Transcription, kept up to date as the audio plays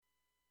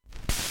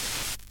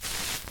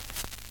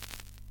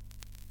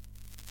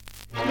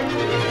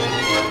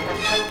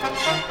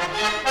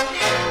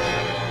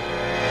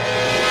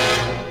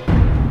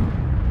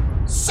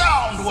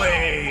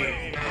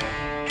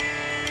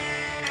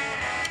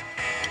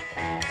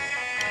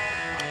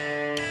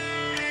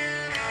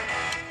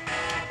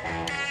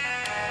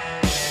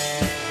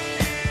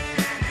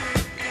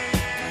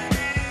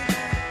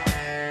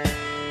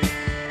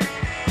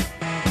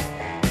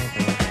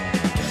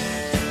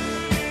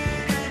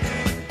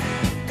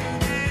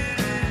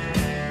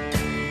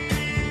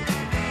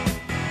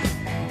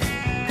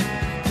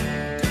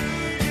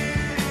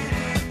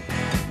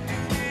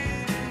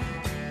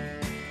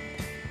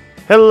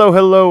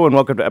Hello, and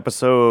welcome to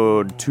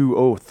episode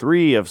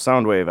 203 of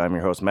Soundwave. I'm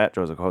your host, Matt.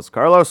 Joseph, host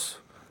Carlos.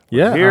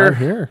 I'm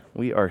here.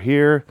 We are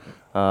here.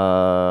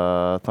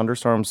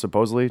 Thunderstorms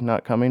supposedly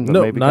not coming, but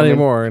No, maybe not coming.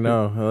 anymore.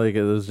 No, like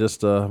it was just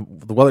the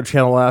Weather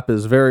Channel app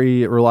is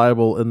very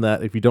reliable in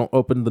that if you don't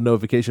open the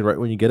notification right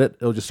when you get it,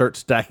 it'll just start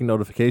stacking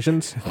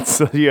notifications.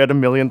 So you had a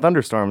million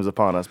thunderstorms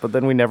upon us, but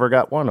then we never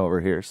got one over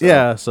here. So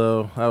Yeah,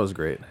 so that was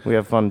great. we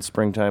have fun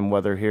springtime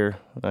weather here,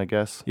 I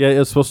guess. Yeah, it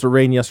was supposed to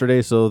rain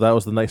yesterday, so that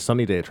was the nice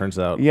sunny day. It turns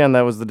out. Yeah, and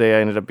that was the day I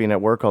ended up being at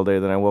work all day.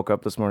 Then I woke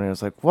up this morning and I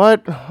was like,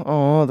 what?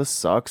 Oh, this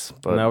sucks.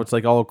 But Now it's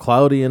like all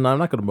cloudy, and I'm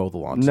not going to mow the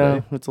lawn no,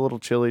 today. it's a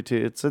little chilly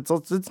too.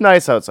 It's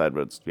nice outside,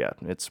 but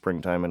it's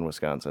springtime in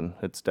Wisconsin.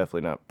 It's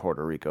definitely not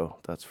Puerto Rico,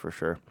 that's for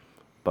sure.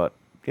 But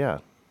yeah,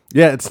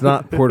 Yeah, it's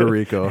not Puerto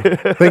Rico.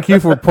 Thank you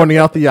for pointing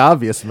out the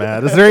obvious,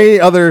 Matt. Is there any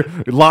other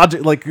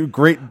logic, like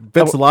great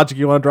bits of logic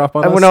you want to drop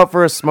on I us? went out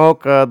for a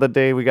smoke the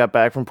day we got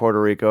back from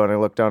Puerto Rico, and I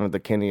looked down at the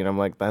Kinney, and I'm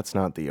like, that's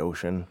not the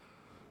ocean.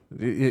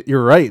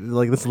 You're right.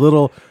 Like this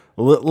little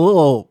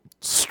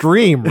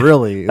stream,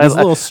 really. This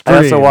little I stream.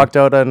 also walked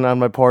out on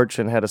my porch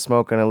and had a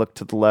smoke, and I looked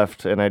to the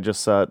left, and I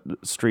just saw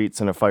streets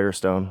and a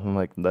Firestone. I'm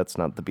like, that's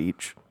not the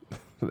beach.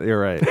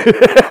 You're right.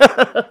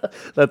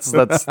 That's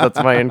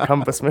my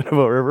encompassment of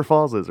what River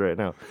Falls is right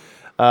now.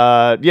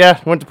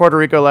 Went to Puerto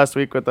Rico last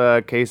week with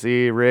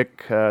Casey,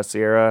 Rick,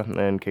 Sierra,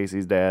 and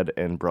Casey's dad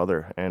and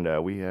brother,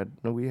 and we had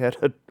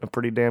a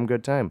pretty damn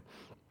good time.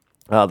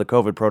 The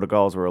COVID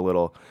protocols were a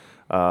little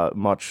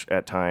much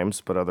at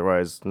times, but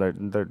otherwise,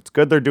 it's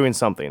good they're doing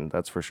something,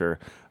 that's for sure.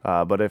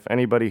 But if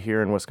anybody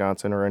here in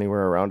Wisconsin or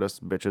anywhere around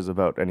us bitches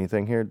about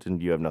anything here, then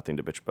you have nothing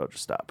to bitch about.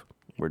 Just stop.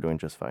 We're doing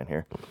just fine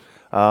here.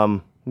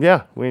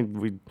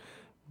 We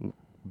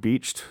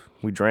beached,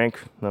 we drank.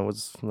 That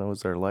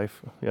was our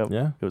life. Yep.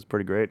 Yeah. It was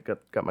pretty great.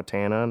 Got my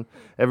tan on.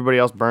 Everybody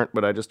else burnt,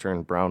 but I just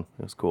turned brown.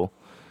 It was cool.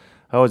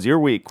 How was your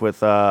week with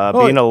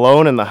being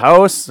alone in the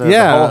house? The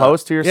whole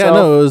house to yourself?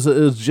 Yeah, no,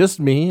 it was just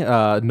me.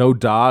 No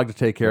dog to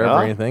take care of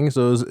or anything.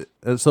 So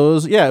it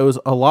was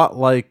a lot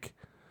like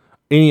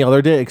any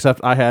other day, except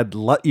I had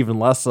even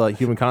less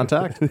human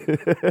contact.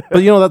 But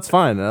that's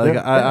fine. Like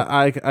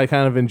I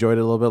kind of enjoyed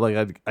it a little bit.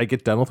 Like I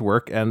get done with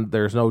work and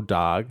there's no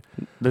dog.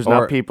 There's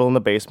not people in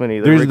the basement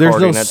either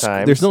recording at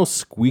times. There's no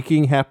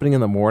squeaking happening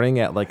in the morning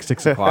at like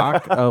 6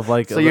 o'clock of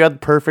like. So you had the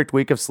perfect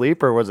week of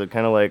sleep, or was it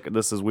kind of like,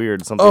 this is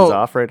weird, something's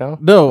off right now?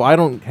 No, I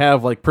don't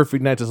have like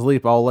perfect nights of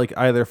sleep. I'll like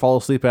either fall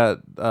asleep at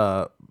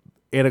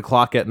 8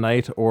 o'clock at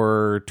night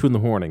or 2 in the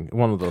morning.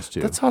 One of those two.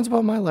 That sounds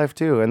about my life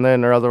too. And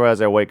then, or otherwise,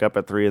 I wake up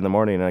at 3 in the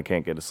morning and I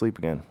can't get to sleep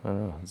again. I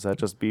don't know. Is that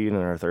just being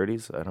in our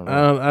 30s? I don't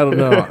know. I don't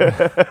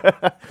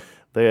know.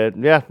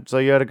 So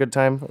you had a good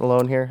time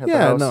alone here at the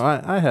house? No,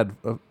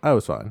 I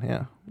was fine.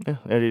 Yeah. Yeah.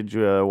 And did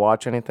you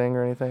watch anything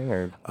or anything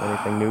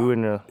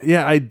new?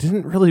 Yeah, I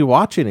didn't really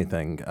watch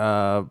anything.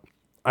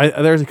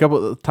 There's a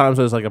couple of times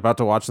I was like about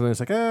to watch something. It's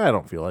like, I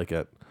don't feel like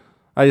it.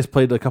 I just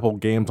played a couple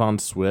games on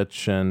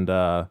Switch and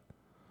that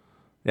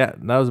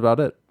was about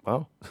it.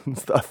 Wow.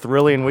 A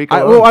thrilling week.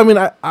 I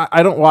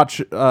don't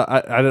watch.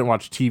 I didn't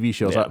watch TV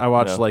shows. I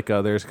watch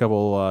there's a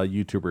couple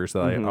YouTubers that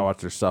I watch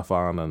their stuff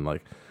on, and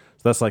like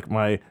so that's like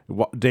my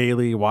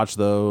daily watch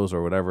those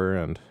or whatever.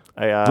 And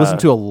I listen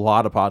to a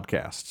lot of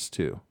podcasts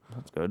too.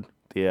 That's good.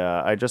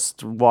 Yeah, I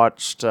just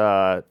watched.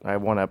 I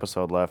have one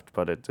episode left,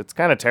 but it's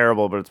kind of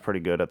terrible, but it's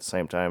pretty good at the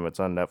same time. It's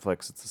on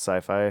Netflix. It's a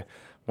sci-fi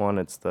one.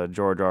 It's the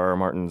George R. R.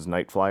 Martin's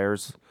Night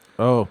Flyers.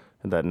 Oh.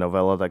 That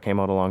novella that came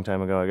out a long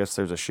time ago. I guess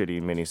there's a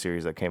shitty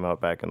miniseries that came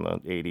out back in the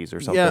 80s or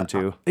something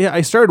too. Yeah,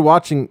 I started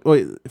watching.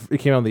 Wait, it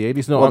came out in the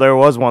 80s? No. Well, there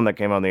was one that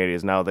came out in the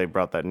 80s. Now they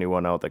brought that new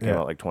one out that came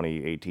out like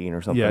 2018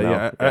 or something.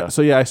 Yeah.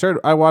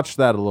 I watched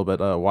that a little bit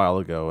a while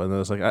ago, and it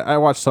was like I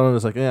watched some of it.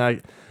 It's like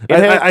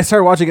I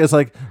started watching it. It's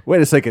like, wait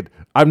a second,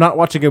 I'm not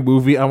watching a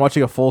movie. I'm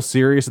watching a full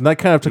series, and that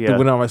kind of took the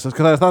wind out of myself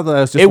because I thought that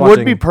I was just. It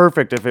would be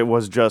perfect if it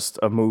was just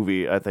a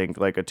movie. I think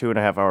like a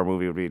 2.5 hour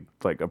movie would be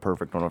like a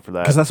perfect one for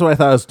that. Because that's what I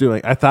thought I was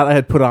doing. I thought I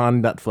had put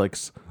on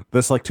Netflix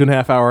this like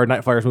 2.5 hour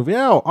Night Flyers movie.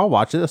 Yeah, I'll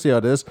watch it. I'll see how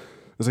it is.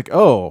 It's like,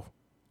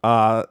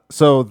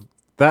 so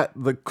that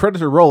the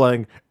credits are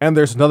rolling, and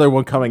there's another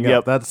one coming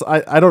up. That's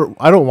I don't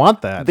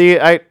want that.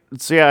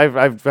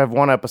 I've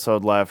one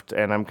episode left,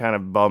 and I'm kind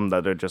of bummed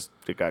that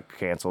it got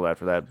canceled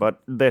after that.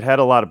 But it had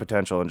a lot of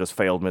potential and just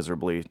failed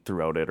miserably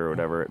throughout it or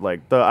whatever.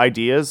 Like the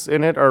ideas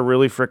in it are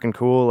really freaking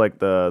cool, like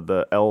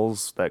the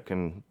L's that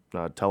can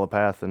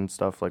telepath and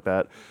stuff like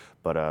that.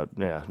 But I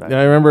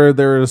remember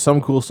there was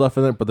some cool stuff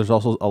in it, but there's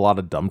also a lot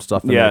of dumb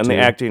stuff in it. Yeah, and the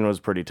acting was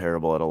pretty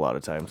terrible at a lot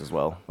of times as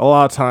well. A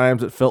lot of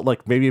times it felt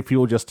like maybe if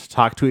people just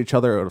talked to each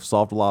other, it would have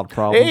solved a lot of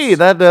problems. Hey,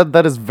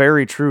 that is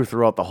very true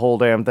throughout the whole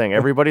damn thing.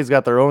 Everybody's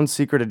got their own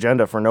secret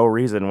agenda for no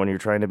reason when you're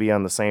trying to be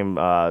on the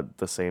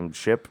same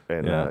ship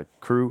and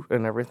crew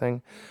and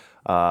everything.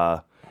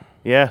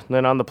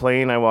 Then on the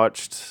plane I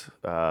watched.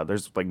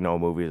 There's like no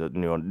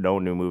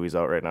new movies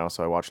out right now,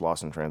 so I watched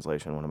Lost in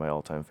Translation, one of my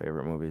all-time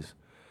favorite movies.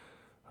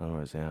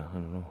 Otherwise, I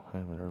don't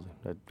know.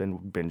 I've been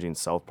binging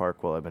South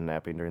Park while I've been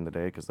napping during the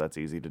day because that's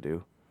easy to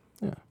do.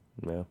 Yeah.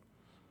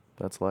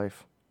 That's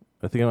life.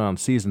 I think I'm on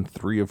season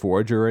 3 of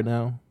Voyager right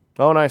now.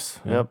 Oh, nice.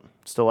 Yep.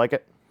 Still like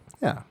it?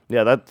 Yeah.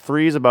 Yeah, that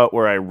 3 is about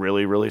where I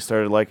really, really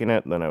started liking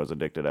it, and then I was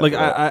addicted after Like,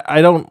 that.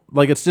 I don't,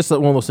 like, it's just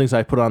one of those things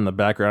I put on in the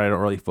background. I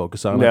don't really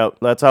focus on it. Yeah,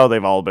 that's how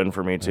they've all been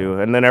for me, too.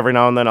 And then every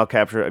now and then I'll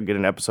get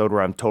an episode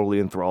where I'm totally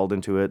enthralled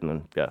into it,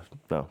 and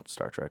then,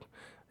 Star Trek.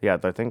 Yeah,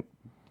 I think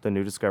the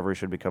new Discovery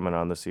should be coming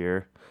on this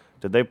year.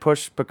 Did they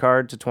push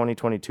Picard to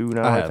 2022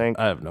 now, I think?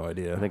 I have no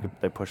idea. I think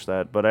they pushed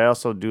that. But I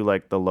also do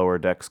like the Lower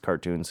Decks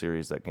cartoon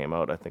series that came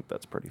out. I think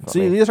that's pretty funny.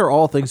 See, these are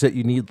all things that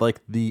you need,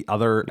 like, the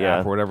other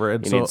app or whatever.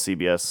 And you need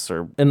CBS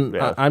or... And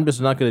I'm just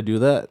not going to do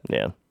that.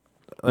 Yeah.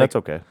 That's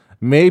okay.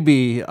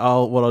 Maybe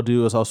what I'll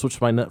do is I'll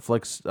switch my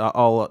Netflix.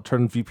 I'll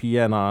turn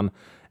VPN on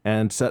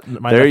and set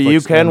my there Netflix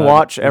you can in,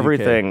 watch UK.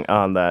 everything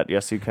on that.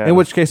 Yes, you can. In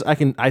which case,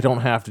 I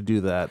don't have to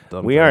do that.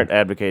 We aren't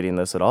advocating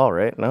this at all,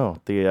 right? No.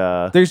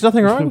 There's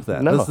nothing wrong with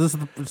that. No. This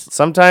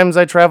Sometimes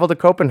I travel to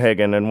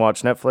Copenhagen and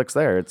watch Netflix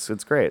there.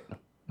 It's great.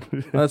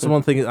 That's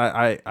one thing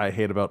I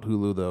hate about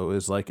Hulu though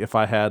is like if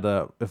I have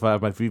my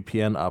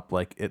VPN up,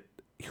 like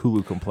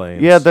Hulu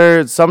complains. Yeah,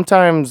 there's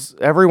sometimes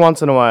every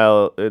once in a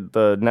while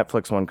the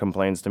Netflix one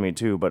complains to me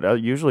too, but it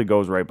usually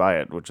goes right by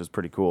it, which is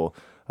pretty cool.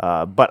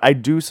 But I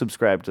do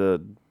subscribe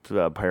to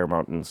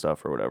Paramount and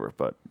stuff or whatever.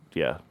 But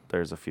yeah,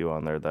 there's a few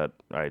on there that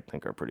I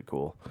think are pretty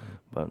cool.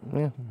 But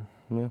yeah.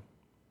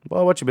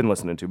 Well, what you been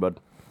listening to, bud?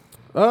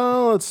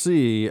 Let's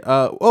see.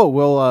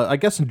 I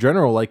guess in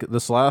general, like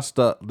this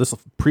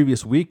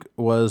previous week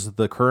was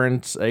the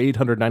current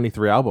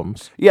 893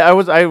 albums. Yeah,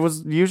 I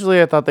was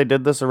usually I thought they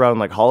did this around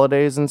like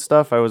holidays and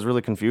stuff. I was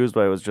really confused,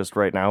 but it was just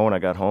right now when I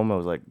got home, I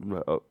was like,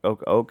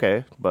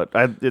 okay. But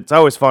it's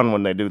always fun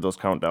when they do those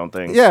countdown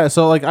things. Yeah,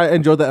 so like I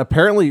enjoyed that.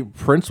 Apparently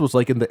Prince was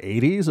like in the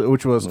 80s,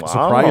 which was a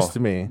surprise to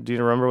me. Do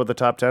you remember what the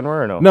top 10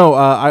 were or no? No,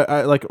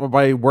 I like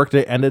my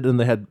workday ended and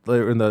they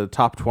were in the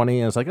top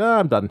 20, and it's like,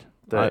 I'm done.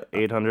 The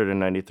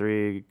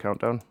 893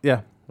 countdown?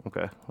 Yeah.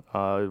 Okay.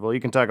 Well,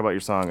 you can talk about your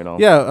song and all.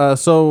 Yeah,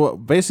 so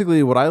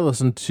basically what I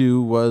listened to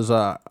was,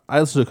 I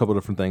listened to a couple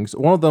different things.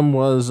 One of them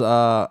was,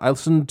 I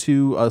listened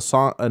to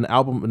an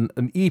album,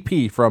 an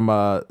EP from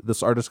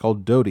this artist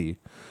called Dodie.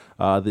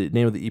 The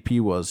name of the EP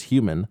was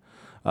Human.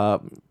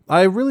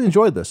 I really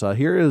enjoyed this.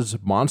 Here is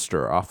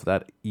Monster off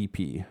that EP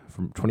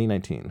from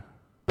 2019.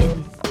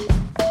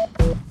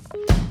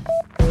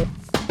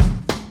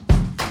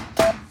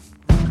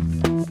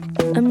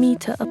 A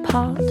meter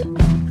apart,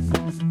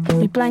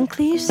 we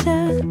blankly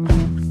stare,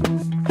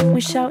 we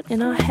shout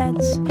in our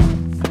heads,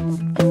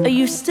 are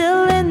you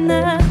still in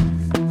there?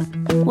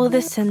 Well,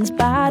 this ends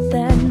bad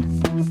then,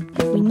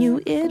 we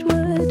knew it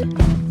would,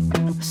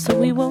 so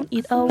we won't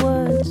eat our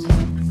words,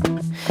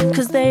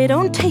 'cause they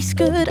don't taste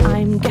good.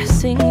 I'm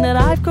guessing that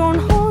I've grown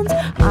horns,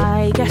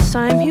 I guess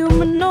I'm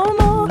human no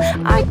more,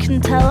 I can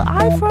tell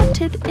I've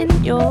rotted in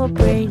your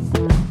brain.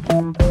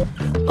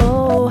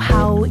 Oh,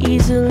 how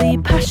easily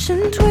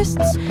passion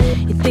twists.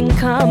 You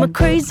think I'm a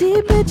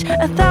crazy bitch.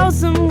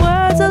 1,000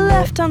 words are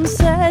left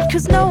unsaid,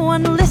 'cause no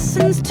one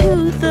listens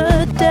to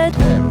the dead.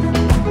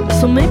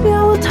 So maybe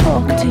I will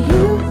talk to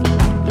you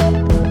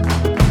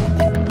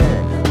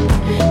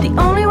the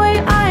only way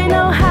I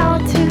know how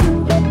to.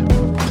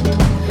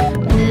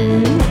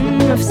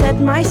 I've said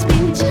my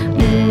speech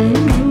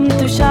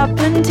through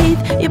sharpened teeth.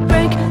 You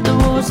break the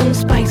rules and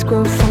spikes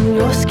grow from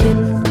your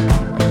skin.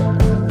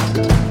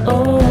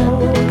 Oh,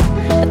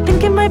 I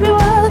think it might be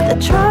worth a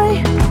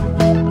try.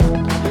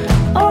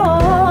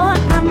 Oh,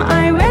 am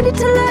I ready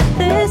to let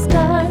this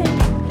die?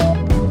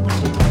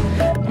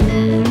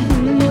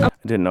 I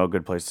didn't know a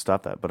good place to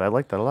stop that, but I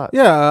liked that a lot.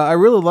 Yeah, I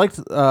really liked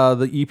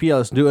the EP I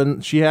listened to,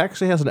 and she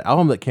actually has an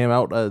album that came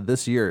out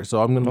this year,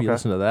 so I'm going to be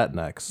listening to that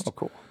next. Oh,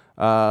 cool.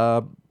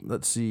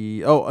 Let's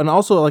see. Oh, and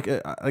also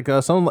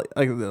some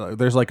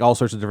there's like all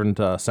sorts of different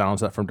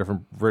sounds that from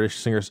different British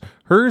singers.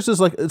 Hers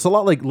is like it's a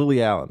lot like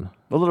Lily Allen.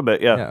 A little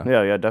bit, yeah,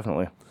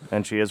 definitely.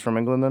 And she is from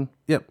England then?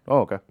 Yep.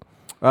 Oh, okay.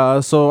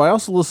 So I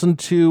also listened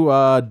to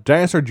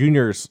Dinosaur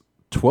Jr.'s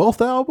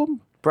 12th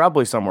album.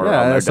 Probably somewhere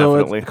around there, so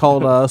definitely. It's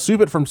called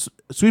Sweep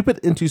It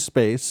Into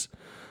Space.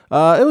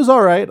 It was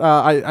all right.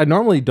 I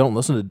normally don't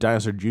listen to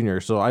Dinosaur Jr.,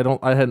 so I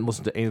hadn't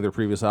listened to any of their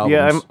previous albums.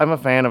 Yeah, I'm a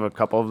fan of a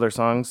couple of their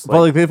songs.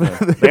 Well,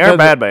 they aren't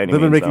bad by any means.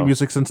 They've been making though.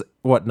 music since,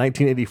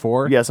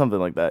 1984? Yeah, something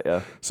like that,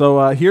 yeah.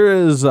 So here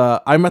is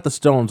I Met the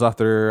Stones off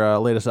their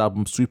latest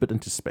album, Sweep It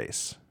Into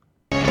Space.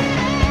 Feel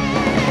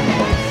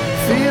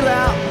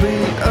out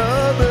the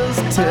others,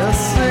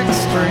 test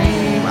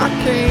extreme. I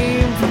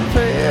came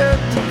prepared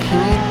to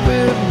keep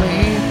with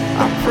me.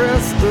 I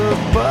pressed the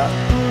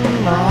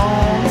button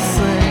on the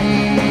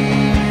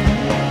scene.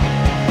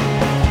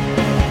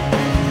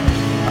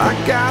 I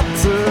got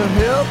to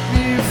help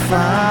you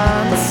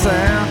find the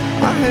sound.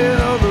 I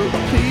held a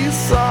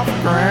piece off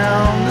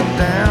ground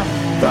down.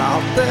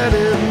 Thought that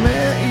it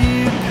meant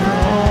you'd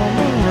come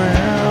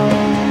around.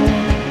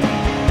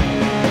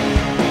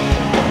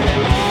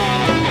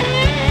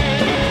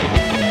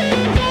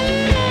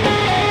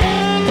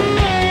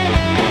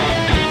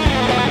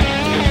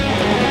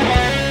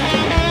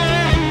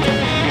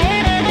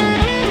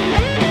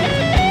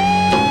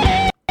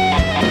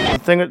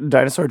 thing with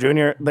Dinosaur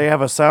Jr., they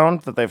have a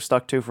sound that they've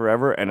stuck to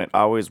forever, and it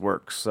always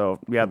works. So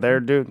yeah,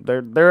 they've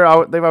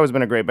always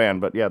been a great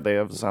band, but yeah, they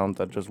have a sound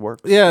that just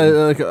works. Yeah,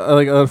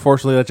 like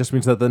unfortunately, that just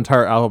means that the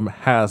entire album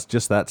has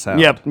just that sound.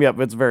 Yep,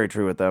 it's very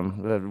true with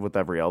them, with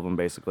every album,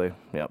 basically.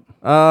 Yep.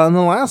 And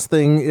the last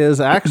thing is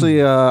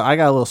actually, I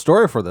got a little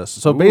story for this.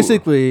 So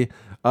basically,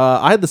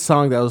 I had the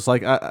song that was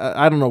like,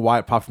 I don't know why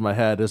it popped in my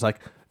head. It's like,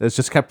 it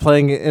just kept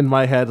playing in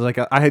my head. Like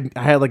I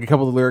had like a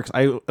couple of lyrics.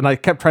 I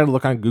kept trying to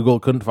look on Google,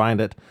 couldn't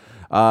find it.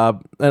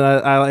 And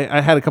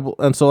I had a couple,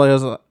 and so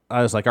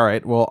I was like, all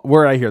right, well,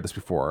 where did I hear this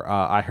before?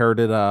 I heard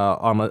it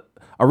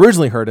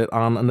originally heard it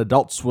on an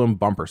Adult Swim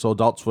bumper. So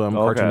Adult Swim,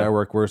 Cartoon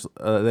Network, where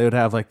they would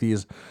have like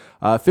these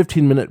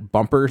 15-minute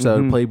bumpers that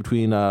would play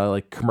between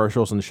like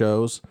commercials and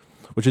shows,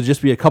 which would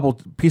just be a couple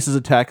pieces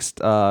of text,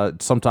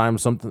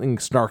 sometimes something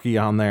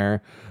snarky on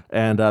there,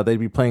 and they'd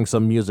be playing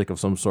some music of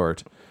some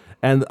sort.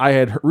 And I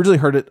had originally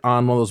heard it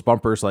on one of those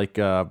bumpers, like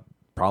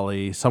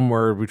probably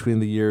somewhere between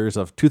the years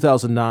of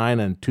 2009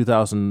 and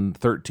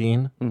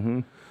 2013. Mm-hmm.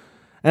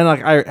 And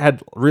like I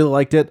had really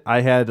liked it. I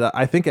had,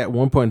 I think at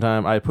one point in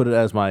time, I put it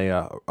as my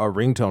a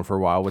ringtone for a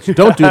while. Which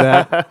don't do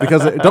that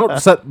because don't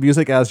set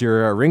music as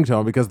your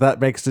ringtone, because that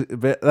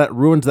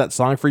ruins that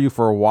song for you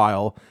for a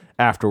while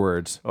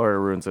afterwards. Or it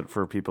ruins it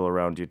for people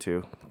around you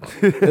too.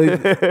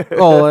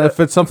 Well, if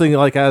it's something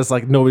like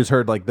nobody's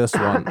heard like this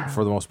one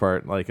for the most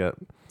part, like it.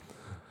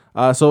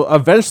 So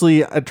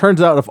eventually, it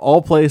turns out, of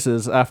all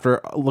places,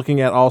 after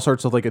looking at all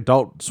sorts of like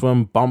Adult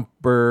Swim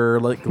bumper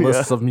like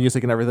lists of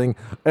music and everything,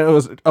 it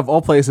was, of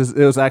all places,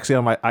 it was actually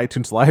on my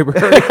iTunes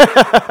library.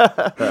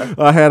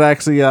 I had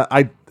actually,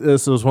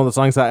 this was one of the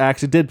songs I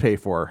actually did pay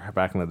for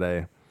back in the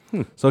day.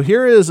 So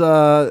here is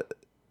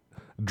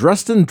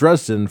Dresden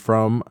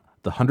from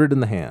The 100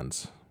 in the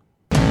Hands.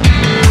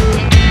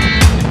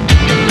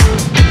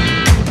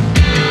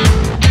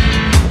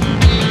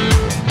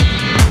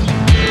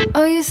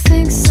 Oh, you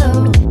think so?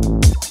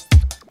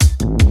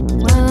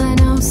 Well, I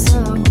know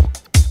so.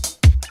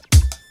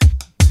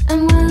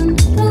 And when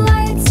the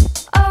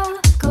lights all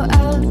go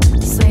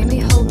out, sway me,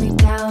 hold me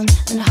down,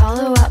 and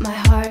hollow out my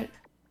heart.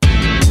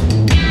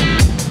 And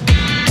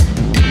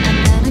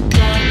then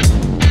again.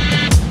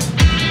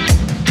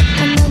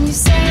 And then you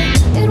say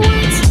it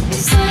once, you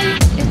say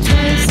it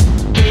twice.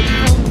 Baby,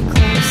 hold me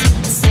close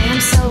and say I'm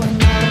so in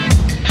love.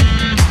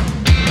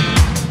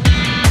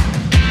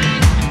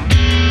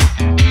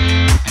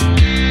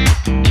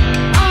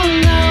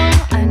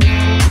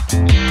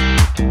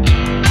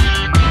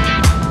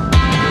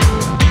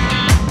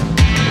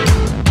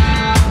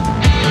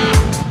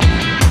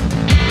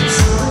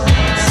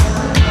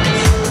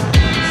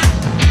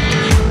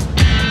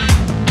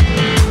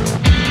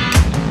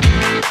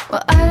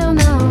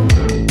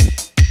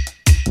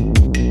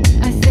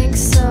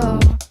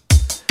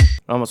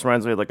 Almost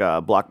reminds me of like a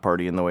Block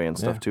Party in the way and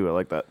stuff too. I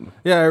like that.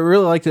 Yeah, I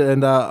really liked it.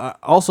 And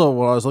also,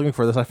 when I was looking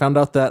for this, I found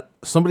out that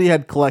somebody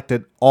had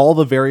collected all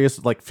the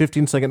various like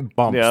 15-second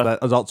bumps that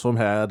Adult Swim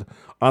had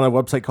on a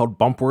website called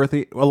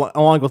Bumpworthy,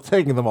 along with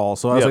taking them all.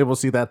 So I was able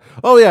to see that.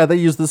 Oh yeah, they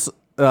used this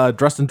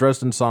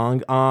Dresden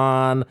song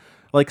on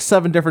like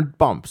 7 different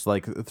bumps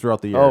like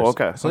throughout the years. Oh,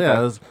 okay. So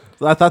yeah,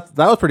 I thought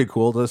that was pretty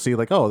cool to see.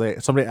 Like,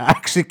 somebody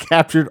actually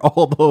captured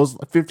all those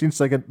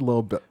 15-second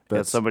little bits.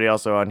 Yeah, somebody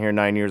also on here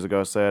 9 years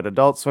ago said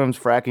Adult Swim's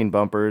fracking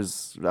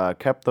bumpers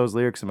kept those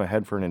lyrics in my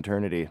head for an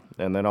eternity.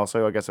 And then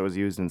also, I guess it was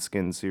used in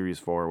Skin Series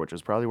 4, which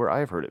is probably where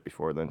I've heard it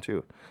before then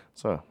too.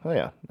 So, oh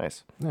yeah,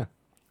 nice. Yeah.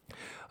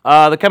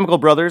 The Chemical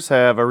Brothers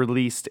have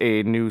released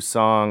a new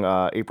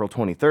song April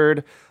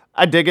 23rd.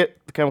 I dig it.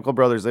 The Chemical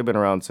Brothers, they've been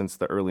around since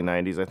the early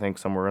 90s, I think,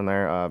 somewhere in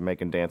there,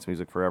 making dance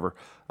music forever.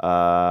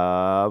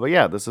 But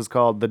yeah, this is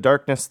called The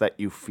Darkness That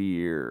You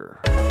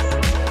Fear. Let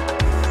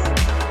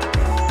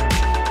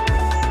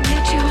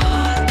your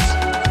heart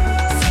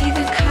see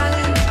the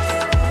colors.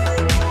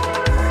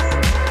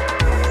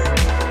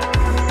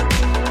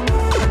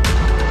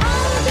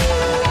 I'll be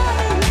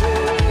loving you,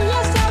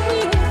 yes I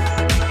will.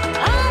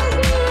 I'll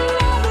be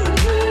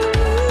loving you.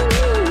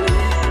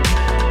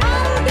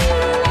 I'll be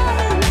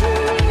loving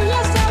you,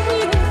 yes I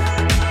will.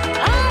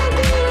 I'll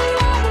be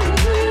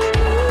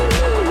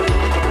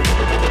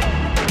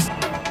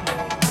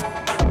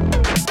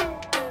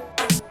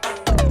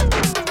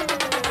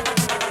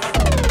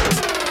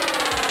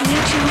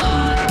Let your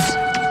heart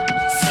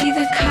see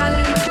the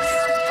colors.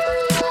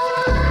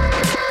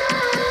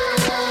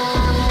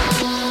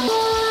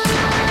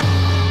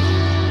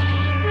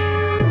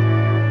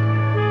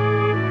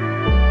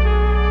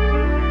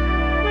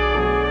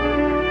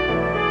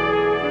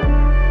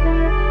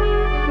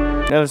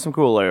 Yeah, there's some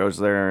cool layers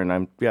there,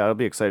 and I'll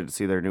be excited to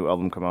see their new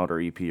album come out, or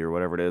EP, or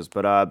whatever it is.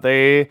 But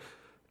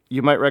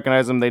you might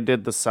recognize them. They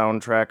did the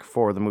soundtrack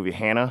for the movie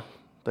Hannah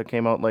that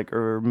came out like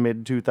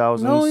mid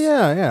 2000s. Oh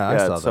yeah, I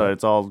saw that. So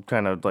it's all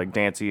kind of like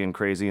dancey and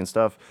crazy and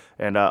stuff.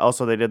 And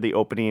also, they did the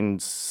opening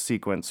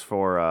sequence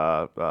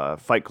for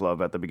Fight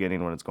Club at the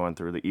beginning when it's going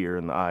through the ear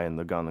and the eye and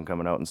the gun and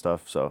coming out and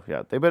stuff. So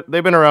yeah, they've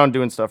been around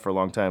doing stuff for a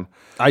long time.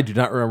 I do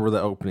not remember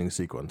the opening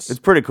sequence. It's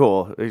pretty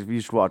cool. You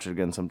should watch it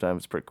again sometime.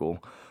 It's pretty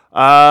cool.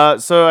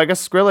 So I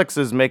guess Skrillex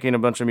is making a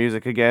bunch of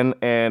music again,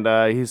 and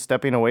he's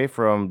stepping away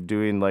from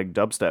doing like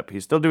dubstep.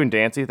 He's still doing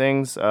dancey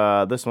things.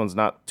 This one's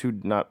not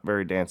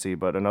very dancey,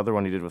 but another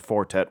one he did with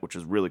Fortet, which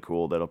is really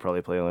cool. That'll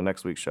probably play on the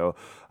next week's show.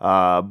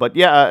 But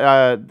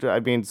yeah,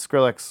 I mean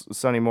Skrillex,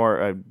 Sonny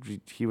Moore,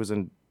 he was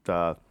in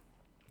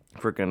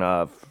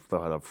freaking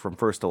From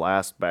First to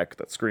Last, back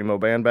that Screamo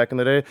band back in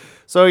the day.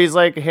 So he's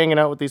like hanging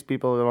out with these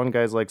people. One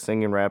guy's like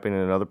singing, rapping,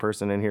 and another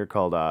person in here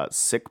called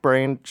Sick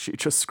Brain. She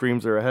just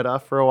screams her head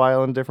off for a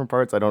while in different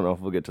parts. I don't know if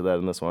we'll get to that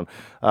in this one.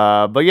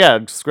 But yeah,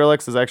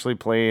 Skrillex is actually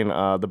playing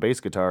the bass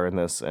guitar in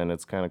this, and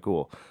it's kind of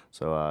cool.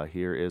 So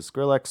here is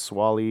Skrillex,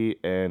 Swally,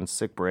 and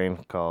Sick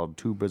Brain called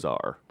Too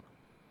Bizarre.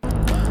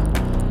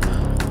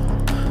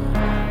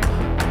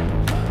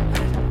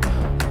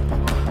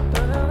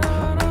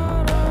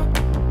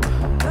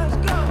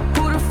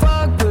 Who the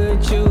fuck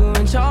put you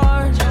in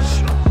charge?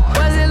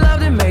 Was it love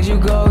that made you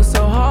go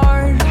so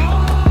hard?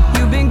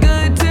 You've been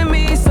good to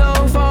me so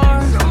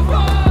far.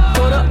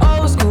 Throw the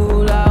old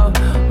school out,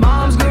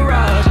 mom's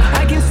garage.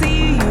 I can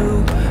see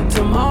you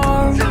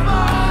tomorrow.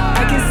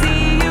 I can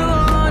see you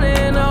on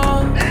and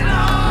on.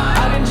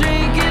 I've been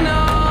drinking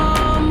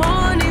all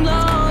morning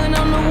long, and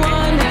I'm the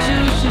one that you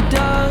should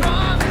dug.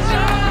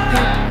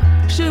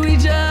 Should we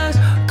just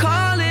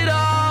call it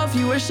off?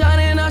 You were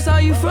shining, I saw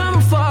you from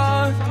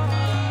afar.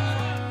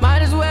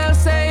 Might as well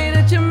say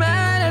that you're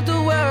mad at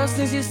the world,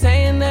 since you're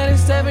saying that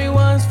it's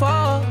everyone's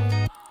fault.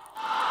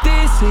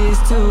 This is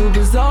too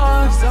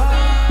bizarre,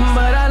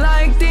 but I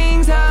like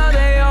things how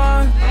they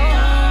are.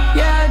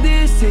 Yeah,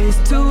 this is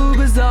too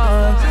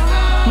bizarre,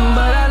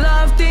 but I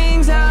love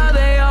things how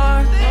they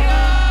are.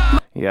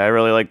 Yeah, I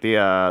really like the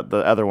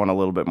other one a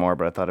little bit more,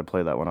 but I thought I'd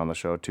play that one on the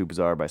show. Too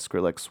Bizarre by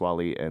Skrillex,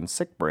 Swally, and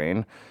Sick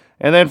Brain.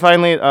 And then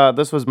finally,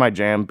 this was my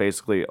jam,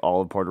 basically all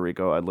of Puerto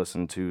Rico. I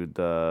listened to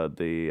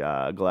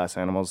the Glass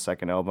Animals'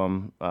 second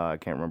album. I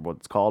can't remember what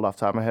it's called off the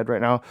top of my head right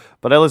now,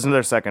 but I listened to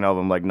their second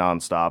album like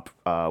nonstop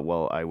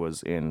while I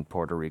was in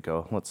Puerto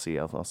Rico. Let's see,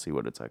 I'll see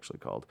what it's actually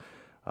called.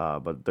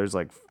 But there's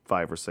like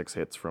 5 or 6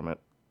 hits from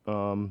it.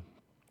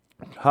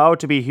 How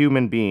to Be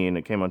Human Being.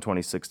 It came out in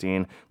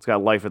 2016. It's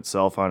got Life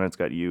Itself on it. It's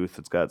got Youth.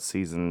 It's got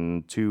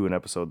Season 2 and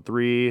Episode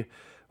 3.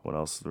 What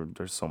else?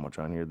 There's so much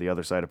on here. The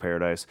Other Side of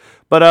Paradise.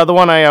 But the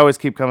one I always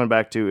keep coming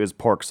back to is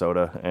Pork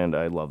Soda, and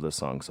I love this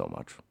song so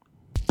much.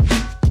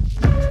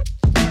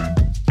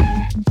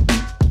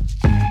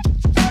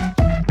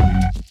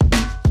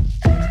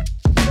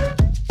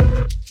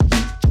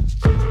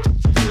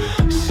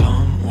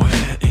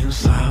 Somewhere in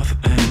South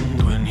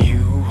End when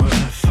you were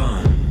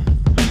fun,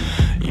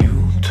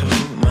 you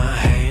took my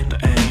hand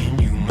and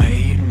you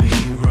made me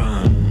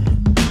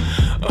run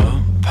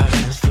up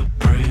past the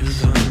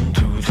prison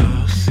to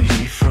the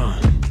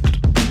seafront.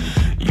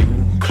 You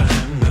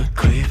climbed the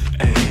cliff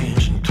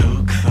edge and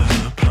took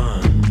the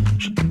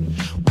plunge.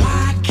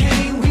 Why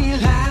can't we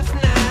laugh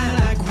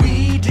now like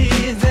we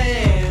did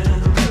then?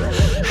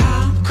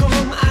 How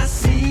come I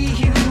see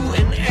you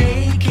in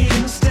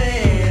aching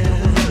stare?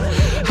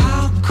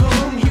 How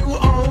come you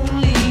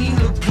only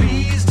look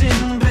pleased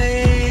in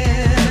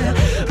bed?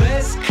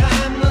 Let's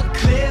climb the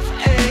cliff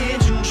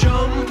edge and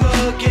jump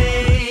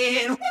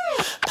again.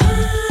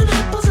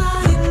 Pineapples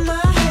are in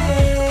my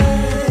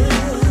head.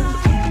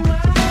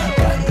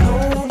 Got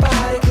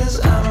nobody 'cause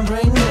I'm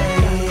brain dead.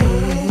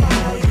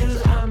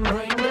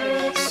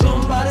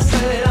 Somebody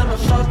said I'm a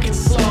fucking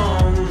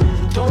slum.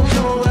 Don't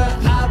know where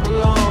I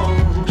belong.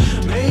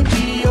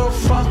 Maybe you're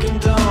fucking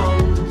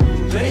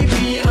dumb.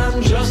 Maybe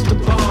I'm just a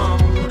bum.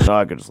 No,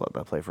 I could just let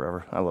that play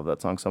forever. I love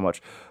that song so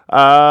much.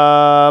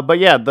 But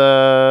yeah,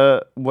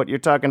 what you're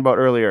talking about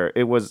earlier,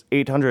 it was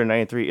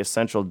 893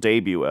 Essential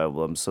debut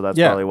albums, so that's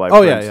Yeah. probably why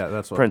Oh, yeah,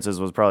 that's what- Prince's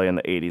was probably in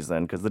the 80s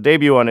then, because the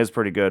debut one is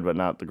pretty good, but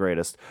not the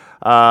greatest.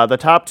 The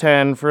top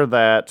 10 for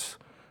that,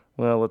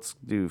 well, let's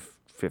do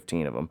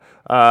 15 of them.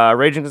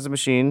 Rage Against the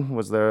Machine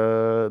was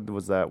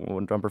that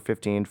one, number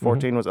 15.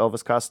 14 was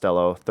Elvis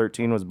Costello.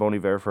 13 was Bon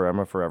Iver,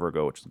 Forever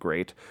Ago, which is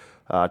great.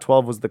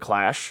 12 was The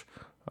Clash.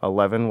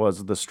 11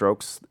 was The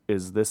Strokes,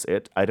 Is This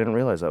It? I didn't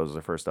realize that was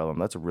their first album.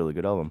 That's a really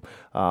good album.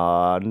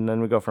 And then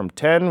we go from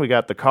 10, we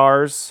got The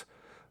Cars.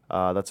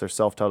 That's their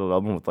self-titled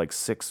album with like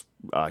 6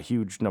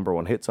 huge number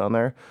 1 hits on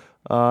there.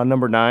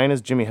 Number 9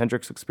 is Jimi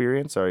Hendrix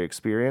Experience.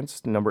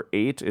 Number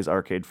 8 is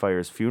Arcade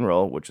Fire's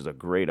Funeral, which is a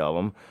great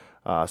album.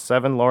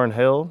 7, Lauryn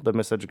Hill, The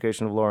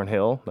Miseducation of Lauryn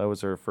Hill. That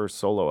was her first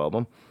solo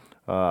album.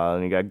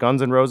 Then you got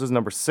Guns N' Roses,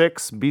 number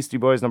 6. Beastie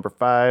Boys, number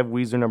 5.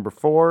 Weezer, number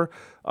 4.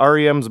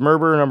 REM's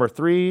Murmur, number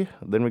 3.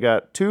 Then we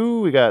got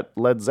 2. We got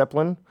Led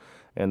Zeppelin.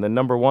 And then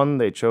number 1,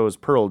 they chose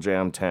Pearl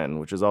Jam 10,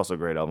 which is also a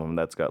great album.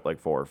 That's got like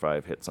 4 or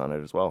 5 hits on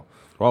it as well.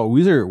 Wow,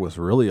 Weezer was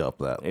really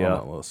up on Yeah.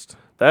 that list.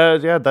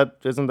 That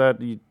isn't that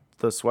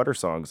the sweater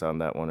songs on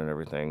that one and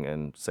everything,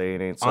 and Say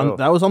It Ain't So.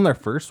 That was on their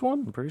first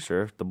one? I'm pretty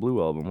sure. The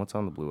Blue Album. What's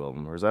on the Blue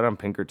Album? Or is that on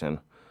Pinkerton?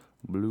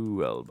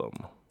 Blue Album.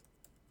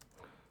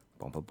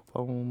 Boom, boom,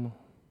 boom.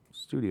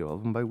 Studio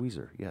album by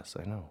Weezer. Yes,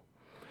 I know.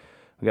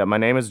 We got My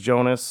Name is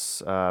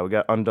Jonas. We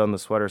got Undone the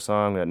Sweater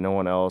Song. We got No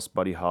One Else.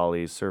 Buddy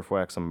Holly. Surf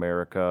Wax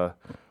America.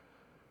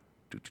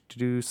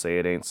 Say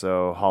It Ain't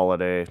So.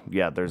 Holiday.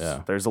 Yeah,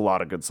 there's a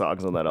lot of good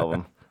songs on that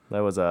album.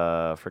 That was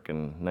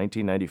freaking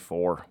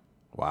 1994.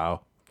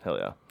 Wow. Hell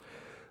yeah.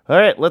 All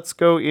right, let's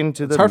go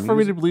into the. It's hard for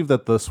me to believe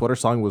that the sweater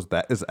song is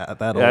at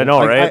that old. I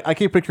know, right? I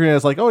keep picturing it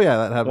as like, oh yeah,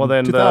 that happened. Well,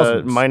 then in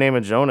 2000s. My Name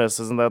is Jonas,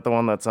 isn't that the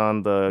one that's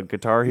on the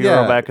Guitar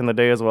Hero back in the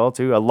day as well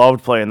too? I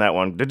loved playing that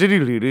one. Yeah,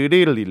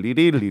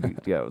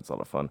 it was a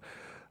lot of fun.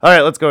 All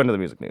right, let's go into the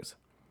music news.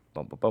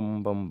 Bum, bum,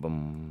 bum, bum,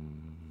 bum.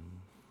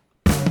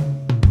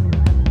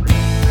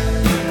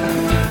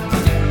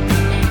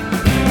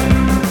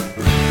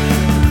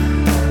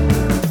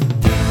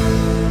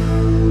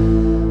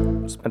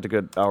 Spent a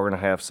good hour and a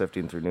half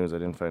sifting through news. I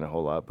didn't find a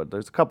whole lot, but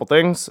there's a couple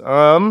things.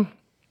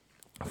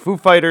 Foo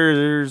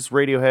Fighters,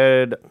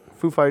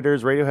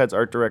 Radiohead's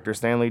art director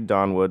Stanley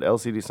Donwood,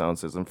 LCD Sound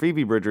System,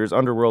 Phoebe Bridgers,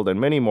 Underworld, and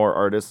many more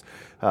artists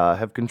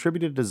have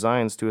contributed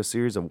designs to a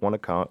series of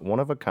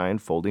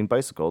one-of-a-kind folding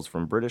bicycles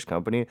from British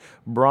company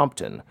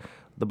Brompton.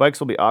 The bikes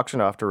will be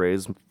auctioned off to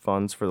raise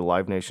funds for the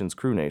Live Nation's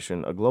Crew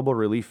Nation, a global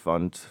relief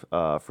fund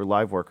for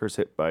live workers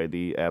hit by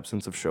the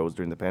absence of shows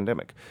during the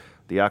pandemic.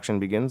 The auction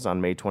begins on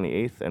May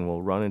 28th and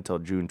will run until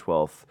June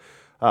 12th.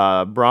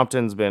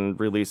 Brompton's been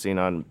releasing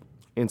on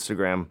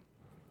Instagram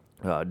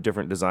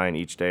different design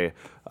each day.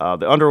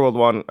 The Underworld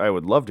one, I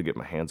would love to get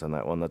my hands on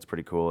that one. That's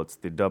pretty cool. It's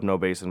the Dub No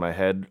Bass in My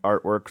Head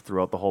artwork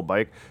throughout the whole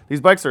bike.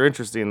 These bikes are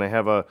interesting. They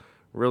have a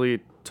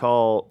really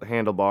tall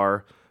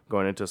handlebar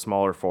going into a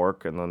smaller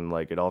fork, and then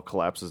like it all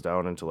collapses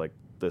down into like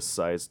this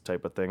size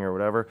type of thing or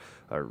whatever.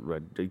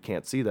 You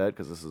can't see that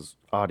because this is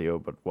audio,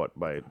 but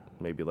by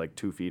maybe like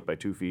 2 feet by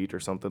 2 feet or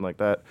something like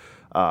that.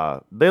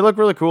 They look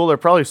really cool. They're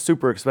probably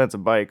super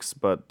expensive bikes,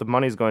 but the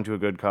money's going to a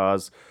good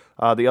cause.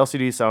 The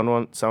LCD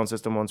sound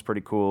system one's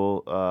pretty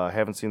cool.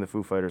 Haven't seen the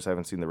Foo Fighters,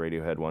 haven't seen the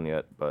Radiohead one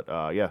yet, but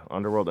yeah,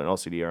 Underworld and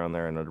LCD are on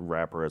there, and a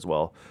rapper as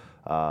well.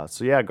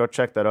 So yeah, go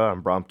check that out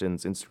on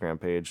Brompton's Instagram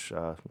page.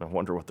 I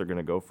wonder what they're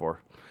gonna go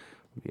for.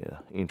 Yeah,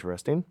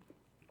 interesting.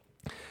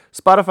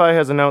 Spotify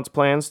has announced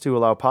plans to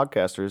allow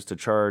podcasters to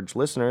charge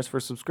listeners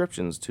for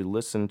subscriptions to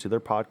listen to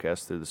their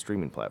podcasts through the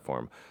streaming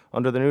platform.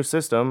 Under the new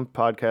system,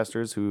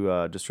 podcasters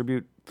who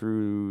distribute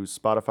through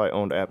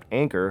Spotify-owned app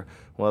Anchor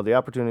will have the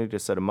opportunity to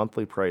set a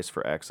monthly price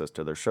for access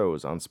to their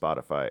shows on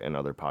Spotify and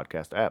other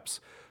podcast apps.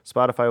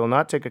 Spotify will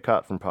not take a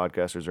cut from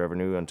podcasters'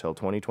 revenue until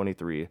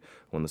 2023,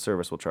 when the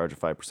service will charge a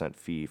 5%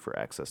 fee for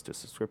access to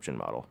subscription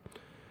model.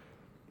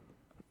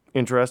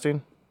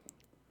 Interesting.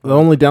 The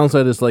only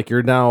downside is like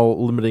you're now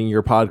limiting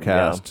your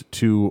podcast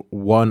to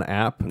one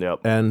app,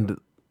 and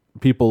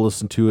people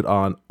listen to it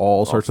on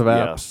all sorts of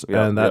apps,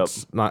 and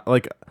that's not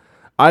like.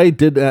 I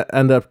did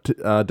end up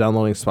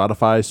downloading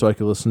Spotify so I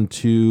could listen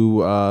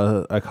to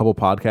a couple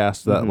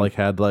podcasts that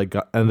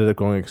ended up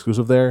going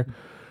exclusive there,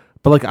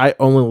 but like I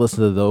only listen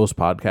to those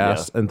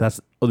podcasts, and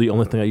that's the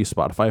only thing I use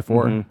Spotify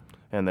for.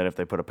 And then if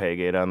they put a pay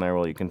gate on there,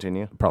 will you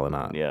continue? Probably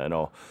not. Yeah, I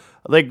know.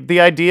 Like, the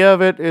idea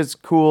of it is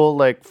cool,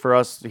 like, for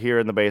us here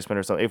in the basement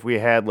or something. If we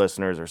had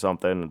listeners or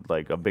something,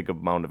 like, a big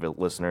amount of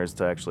listeners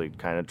to actually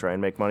kind of try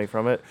and make money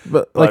from it.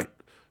 But like,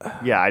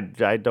 yeah,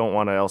 I don't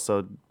want to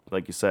also,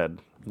 like you said,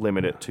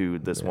 limit it to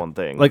this one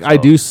thing. Like, so. I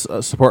do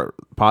support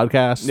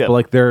podcasts, but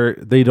like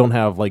they don't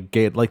have like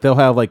gate, like they'll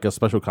have like a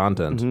special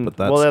content. But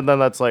that's well, then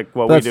that's like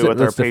what we do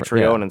with our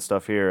Patreon and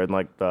stuff here, and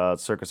like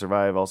Circus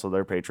Survive, also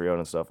their Patreon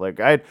and stuff. Like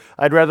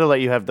I'd rather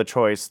let you have the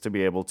choice to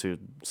be able to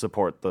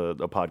support the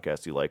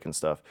podcast you like and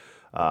stuff.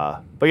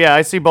 But yeah,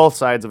 I see both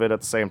sides of it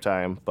at the same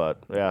time.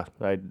 But yeah,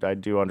 I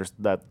do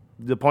understand that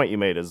the point you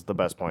made is the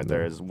best point.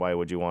 There is, why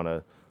would you want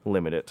to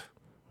limit it?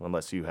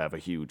 Unless you have a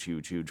huge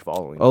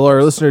following. Well,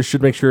 our listeners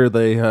should make sure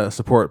they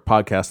support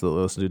podcasts that they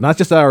listen to. Not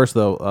just ours,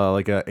 though.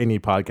 Like any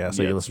podcast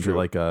that you listen to.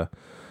 Like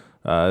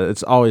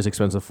it's always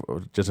expensive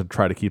just to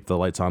try to keep the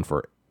lights on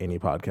for any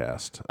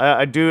podcast.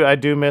 I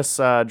do miss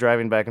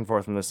driving back and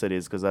forth in the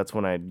cities, because that's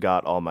when I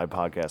got all my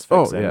podcast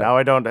fixed. And now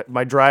I don't.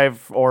 My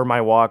drive or my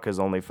walk is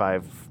only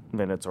 5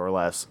 minutes or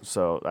less,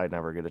 so I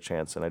never get a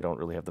chance, and I don't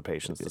really have the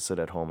patience to sit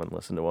at home and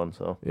listen to one.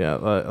 So yeah,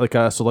 like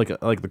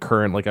the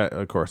current, like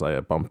of course I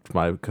bumped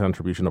my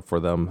contribution up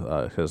for them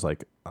because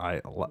like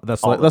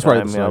that's where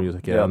I listen to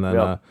music. Yeah, and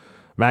then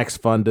Max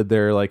Fun did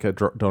their like a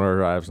donor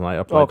drives, and I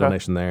upped my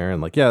donation there,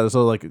 and like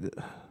so like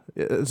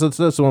it's one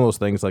of those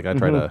things like I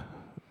try to.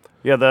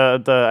 Yeah,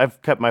 the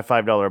I've kept my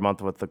 $5 a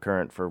month with the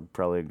current for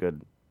probably a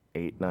good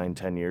 8, 9,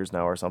 10 years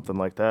now or something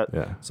like that.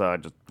 Yeah, so I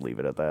just leave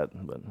it at that.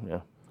 But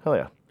yeah, hell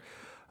yeah.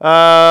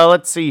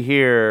 Let's see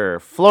here.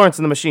 Florence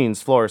and the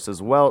Machine's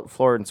Florence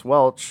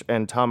Welch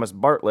and Thomas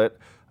Bartlett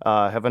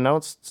have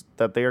announced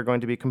that they are going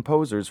to be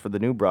composers for the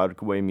new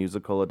Broadway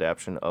musical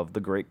adaptation of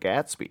The Great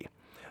Gatsby.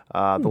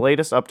 The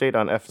latest update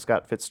on F.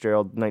 Scott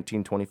Fitzgerald's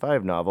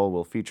 1925 novel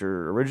will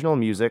feature original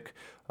music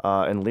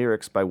and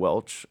lyrics by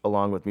Welch,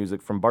 along with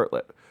music from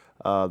Bartlett.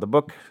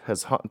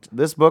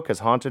 This book has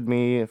haunted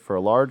me for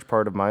a large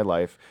part of my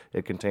life.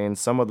 It contains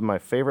some of my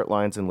favorite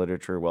lines in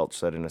literature, Welch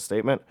said in a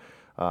statement.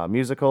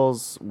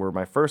 Musicals were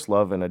my first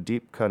love and a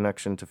deep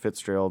connection to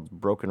Fitzgerald's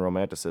broken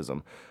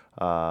romanticism.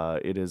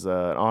 It is an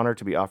honor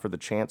to be offered the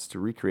chance to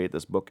recreate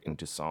this book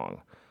into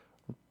song.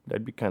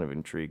 I'd be kind of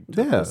intrigued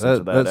to listen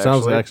to that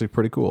sounds actually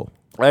pretty cool.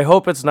 I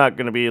hope it's not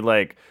going to be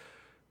like...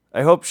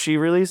 I hope she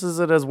releases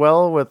it as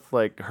well with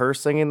like her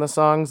singing the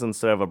songs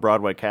instead of a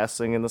Broadway cast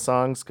singing the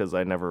songs, because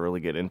I never really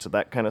get into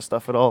that kind of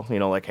stuff at all. You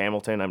know, like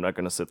Hamilton, I'm not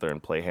going to sit there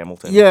and play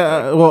Hamilton.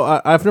 Yeah, well,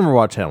 I've never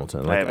watched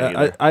Hamilton. I Like,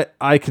 haven't either.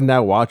 I can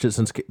now watch it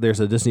since there's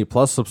a Disney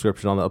Plus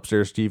subscription on the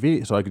upstairs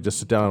TV, so I could just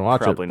sit down and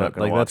watch Probably it. not But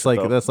gonna like watch that's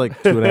it, though. that's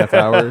like 2.5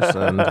 hours,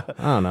 and I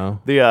don't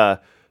know.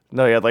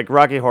 Like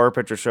Rocky Horror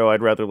Picture Show,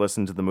 I'd rather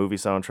listen to the movie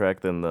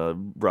soundtrack than the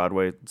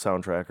Broadway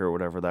soundtrack or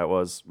whatever that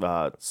was.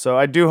 So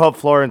I do hope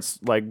Florence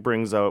like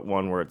brings out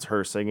one where it's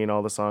her singing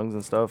all the songs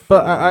and stuff.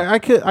 But And,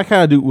 I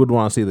kind of would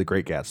want to see The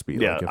Great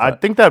Gatsby. yeah, like, if I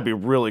that- think that'd be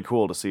really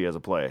cool to see as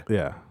a play.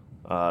 yeah.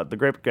 The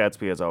Great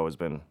Gatsby has always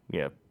been,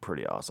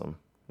 pretty awesome.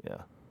 Yeah.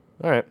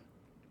 All right.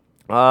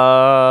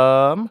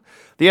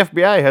 The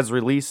FBI has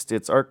released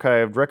its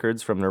archived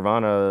records from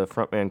Nirvana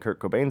frontman Kurt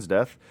Cobain's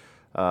death.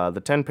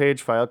 The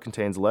 10-page file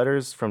contains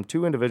letters from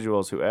two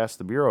individuals who asked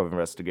the Bureau of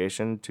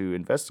Investigation to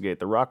investigate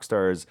the rock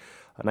star's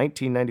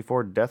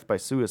 1994 death by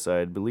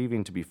suicide,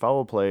 believing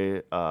foul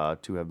play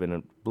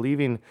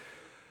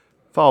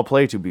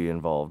to be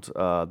involved.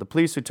 The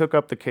police who took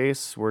up the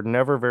case were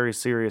never very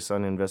serious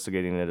on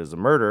investigating it as a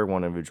murder,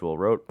 one individual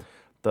wrote.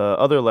 The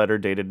other letter,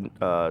 dated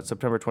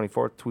September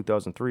 24th,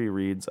 2003,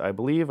 reads, I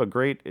believe a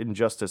great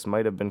injustice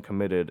might have been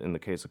committed in the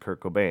case of Kurt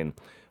Cobain.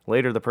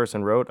 Later, the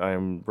person wrote, I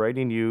am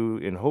writing you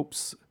in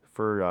hopes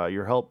for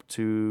your help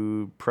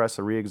to press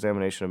a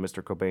re-examination of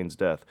Mr. Cobain's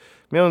death.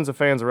 Millions of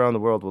fans around the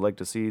world would like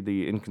to see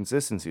the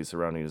inconsistencies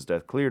surrounding his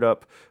death cleared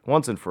up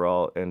once and for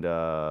all, and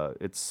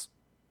it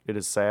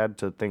is sad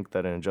to think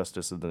that an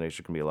injustice of the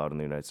nation can be allowed in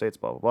the United States,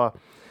 blah, blah, blah.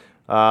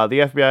 The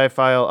FBI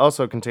file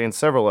also contains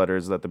several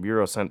letters that the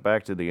Bureau sent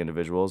back to the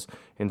individuals,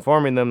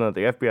 informing them that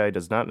the FBI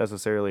does not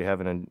necessarily have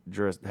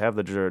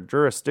the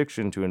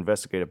jurisdiction to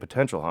investigate a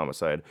potential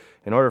homicide.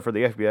 In order for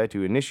the FBI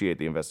to initiate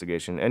the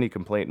investigation, any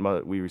complaint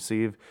we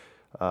receive,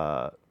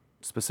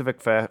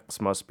 specific facts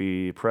must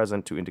be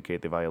present to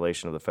indicate the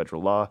violation of the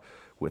federal law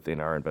within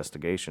our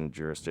investigation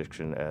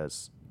jurisdiction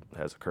as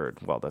has occurred.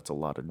 Well, that's a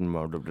lot of...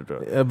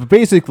 But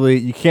basically,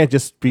 you can't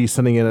just be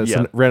sending in a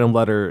Yeah. random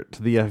letter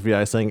to the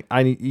FBI saying,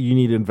 you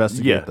need to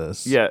investigate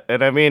this. Yeah,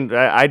 and I mean,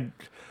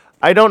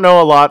 I don't know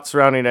a lot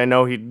surrounding. I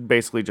know he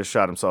basically just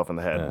shot himself in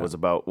the head. Was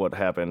about what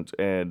happened,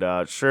 and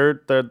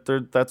sure,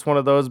 that's one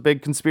of those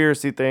big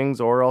conspiracy things,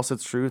 or else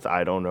it's truth.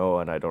 I don't know,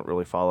 and I don't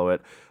really follow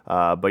it.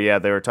 But yeah,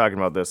 they were talking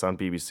about this on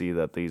BBC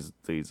that these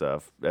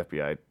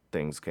FBI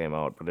things came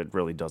out, but it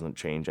really doesn't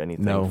change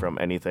anything from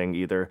anything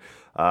either.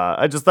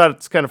 I just thought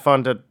it's kind of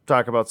fun to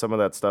talk about some of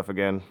that stuff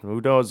again.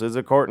 Who knows? Is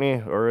it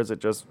Courtney, or is it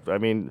just? I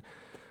mean.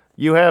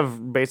 You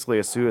have basically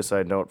a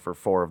suicide note for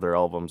 4 of their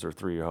albums, or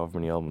 3, or however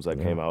many albums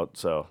that came out.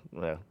 So,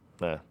 yeah,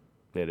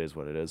 it is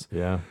what it is.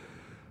 Yeah.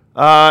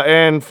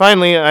 And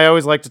finally, I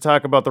always like to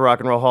talk about the Rock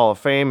and Roll Hall of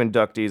Fame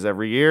inductees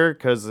every year,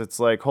 because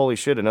it's like, holy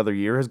shit, another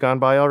year has gone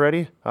by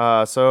already.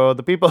 So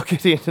the people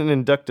getting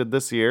inducted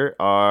this year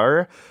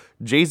are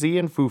Jay-Z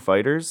and Foo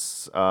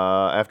Fighters.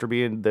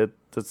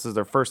 This is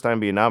their first time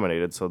being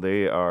nominated, so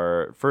they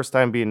are first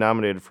time being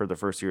nominated for the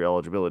first year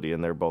eligibility,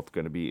 and they're both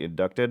going to be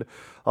inducted.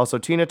 Also,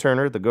 Tina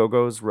Turner, the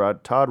Go-Go's,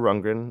 Todd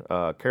Rundgren,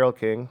 Carole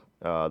King,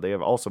 they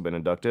have also been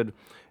inducted.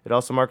 It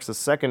also marks the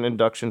second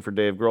induction for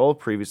Dave Grohl.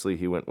 Previously,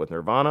 he went with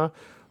Nirvana.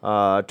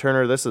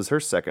 Turner, this is her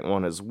second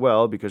one as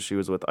well, because she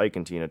was with Ike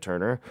and Tina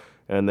Turner.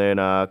 And then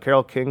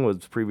Carole King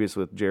was previous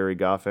with Jerry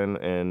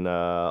Goffin. And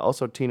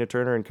also Tina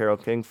Turner and Carole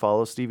King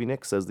follow Stevie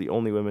Nicks as the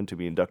only women to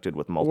be inducted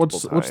with multiple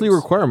times. What's the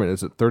requirement?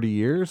 Is it 30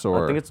 years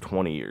or? I think it's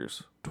 20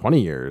 years. 20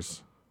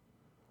 years.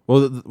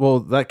 Well,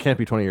 that can't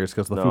be 20 years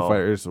because the Foo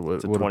Fighters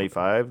Is it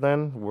 25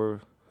 then?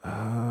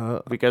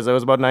 Because it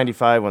was about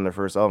 95 when their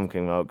first album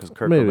came out, because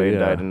Kurt Cobain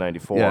died in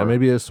 94. Yeah,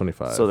 maybe it's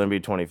 25. So then it'd be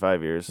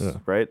 25 years,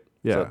 right?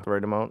 Yeah. Is that the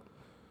right amount?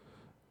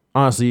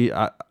 Honestly,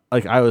 I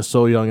was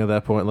so young at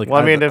that point. Like,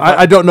 Well, I mean, if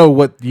I don't know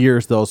what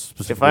years those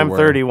specifically If I'm were.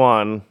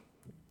 31,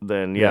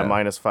 then Yeah.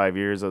 minus 5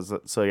 years.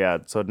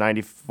 So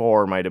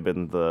 94 might have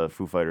been the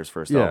Foo Fighters'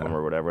 first Yeah. album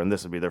or whatever, and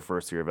this would be their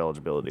first year of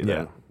eligibility.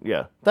 Then.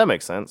 Yeah, that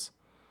makes sense.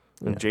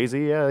 And Jay-Z,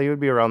 he would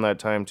be around that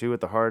time too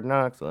with the Hard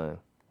Knocks. All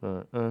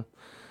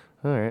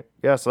right.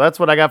 Yeah, so that's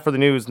what I got for the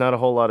news. Not a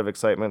whole lot of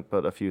excitement,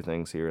 but a few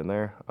things here and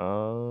there.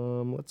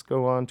 Let's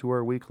go on to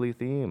our weekly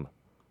theme.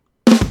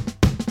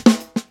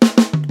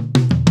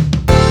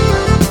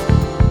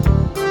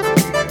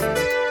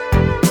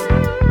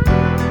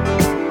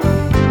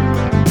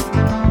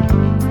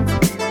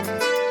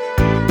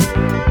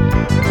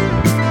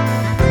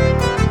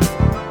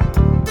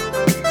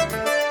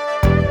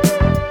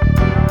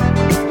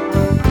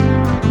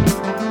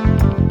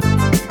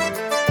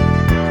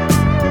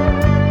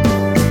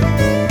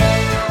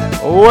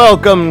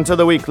 Welcome to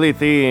the weekly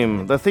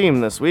theme. The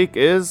theme this week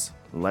is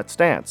Let's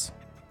Dance.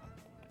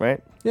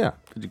 Right? Yeah.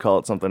 Did you call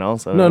it something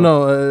else? I don't No,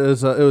 know. no,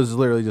 it was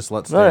literally just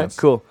Let's All right, Dance.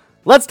 cool.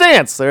 Let's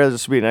dance. There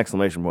should be an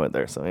exclamation point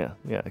there. So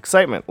yeah,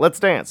 excitement. Let's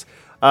dance.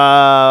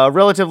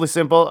 Relatively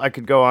simple. I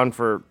could go on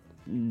for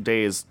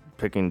days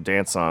picking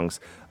dance songs.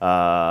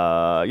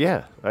 I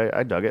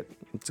dug it.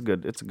 It's a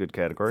good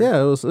category.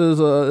 Yeah, it was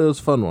a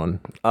fun one.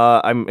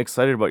 I'm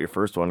excited about your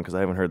first one because I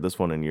haven't heard this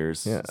one in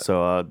years. Yeah.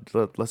 So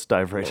let's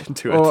dive right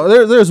into it.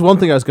 Oh, there's one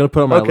thing I was going to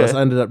put on my Okay. list.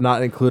 I ended up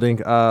not including.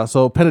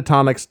 So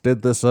Pentatonics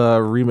did this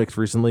remix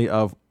recently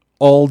of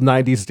old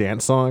 90s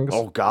dance songs.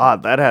 Oh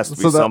God, that has to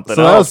be so something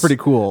that else. was pretty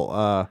cool.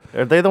 Are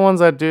they the ones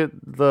that did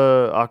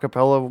the a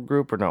cappella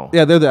group or no?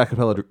 Yeah, they're the a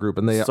cappella group,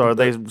 and they. So are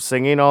they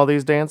singing all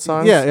these dance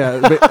songs?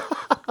 Yeah.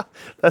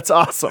 That's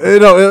awesome.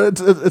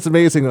 It's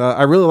amazing.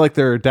 I really like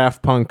their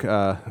Daft Punk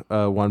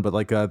one, but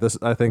like this,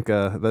 I think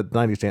the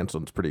 90s dance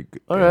one's pretty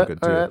good, All right,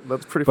 good too. all right.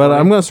 That's pretty But funny.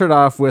 I'm going to start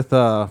off with.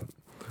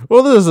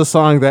 Well, this is a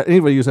song that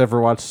anybody who's ever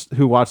watched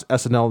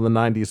SNL in the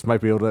 90s might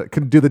be able to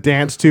can do the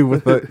dance to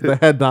with the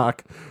head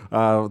knock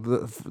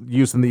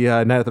used in the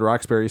Night at the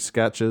Roxbury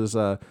sketches.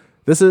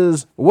 This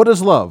is What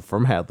Is Love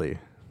from Hadley.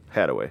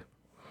 Hadaway.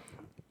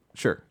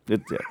 Sure. Yeah.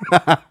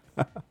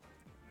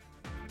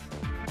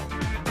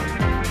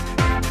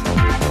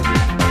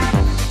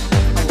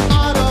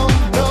 I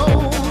don't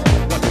know,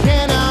 what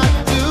can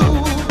I do?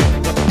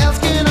 What else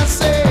can I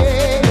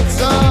say?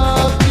 It's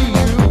up to you.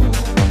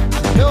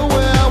 I know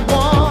where I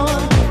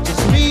want,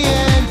 just me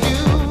and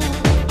you.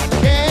 I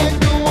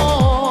can't go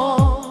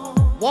on.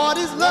 What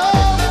is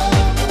love?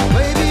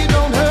 Baby,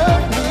 don't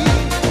hurt me.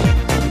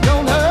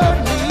 Don't hurt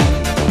me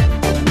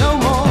no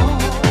more.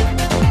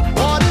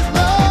 What is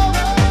love?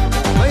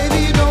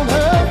 Baby, don't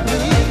hurt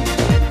me.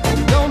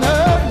 Don't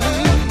hurt me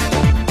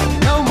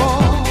no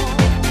more.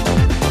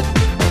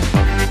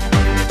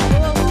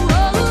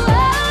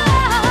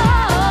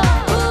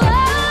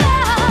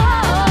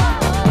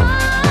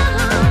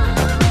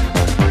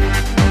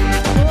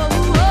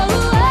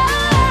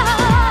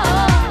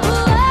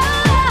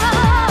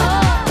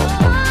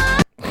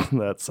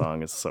 That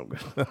song is so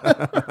good.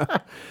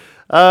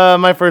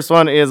 My first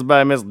one is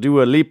by Miss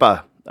Dua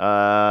Lipa.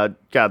 God,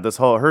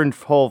 her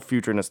whole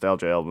Future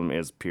Nostalgia album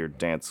is pure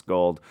dance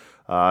gold.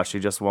 She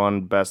just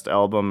won Best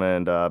Album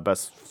and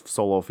Best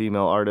Solo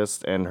Female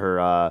Artist, and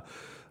her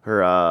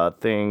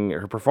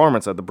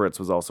performance at the Brits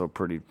was also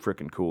pretty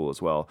freaking cool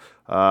as well.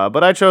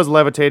 But I chose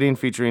Levitating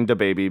featuring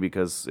DaBaby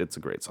because it's a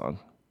great song.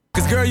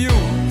 Cause girl, you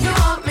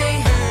want me,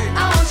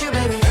 I want you,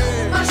 baby.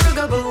 My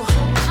sugar boo,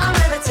 I'm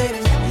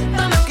levitating.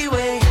 The Milky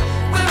Way,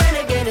 we're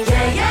renegading.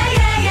 Yeah.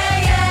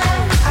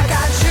 I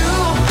got you,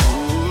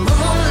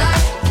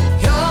 moonlight.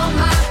 You're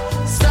my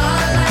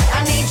starlight. I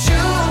need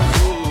you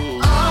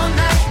all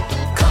night.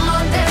 Come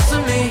on, dance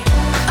with me.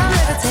 I'm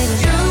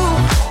levitating. You,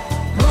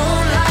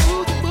 moonlight.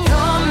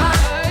 You're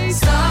my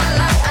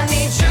starlight. I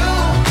need you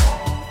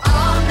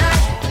all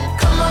night.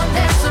 Come on,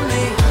 dance with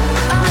me.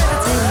 I'm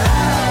levitating.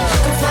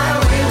 You can fly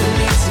away with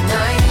me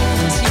tonight.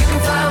 So you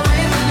can fly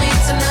away with me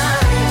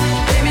tonight.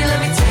 Baby, let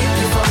me take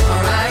you for a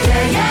ride.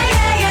 Yeah.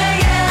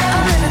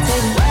 I'm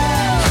levitating.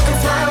 You can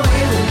fly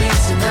away with me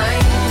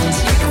tonight.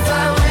 So you can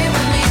fly away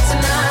with me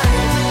tonight.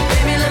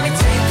 Baby, let me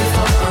take you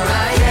for a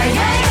ride.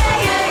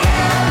 Yeah.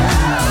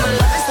 My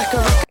love is like a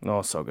rocket.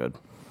 Oh, so good.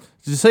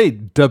 Did you say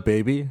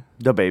DaBaby?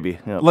 DaBaby.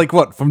 Yeah. Like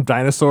what, from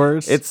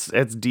Dinosaurs? It's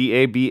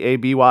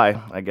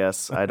DaBaby, I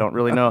guess. I don't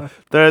really know.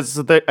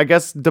 I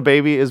guess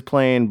DaBaby is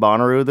playing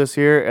Bonnaroo this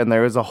year, and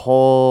there is a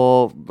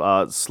whole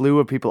slew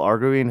of people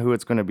arguing who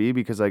it's going to be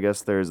because I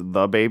guess there's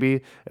The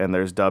Baby and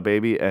there's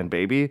DaBaby and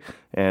Baby,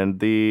 and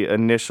the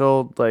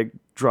initial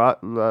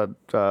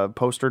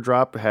poster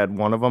drop had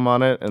one of them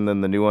on it, and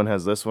then the new one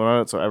has this one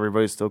on it, so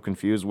everybody's still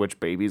confused which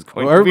baby's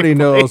going Well, to be everybody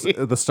knows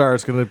playing. the star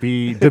is going to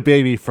be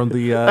DaBaby from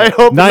the I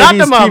hope 90s not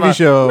the mama. TV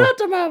show. Not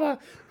the mama.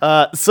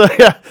 So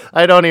yeah,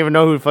 I don't even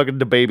know who fucking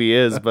DaBaby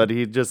is, but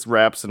he just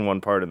raps in one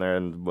part in there,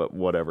 and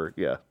whatever.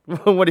 Yeah.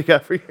 What do you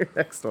got for your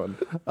next one?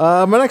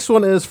 My next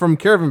one is from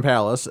Caravan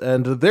Palace,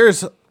 and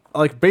there's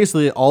like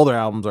basically all their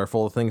albums are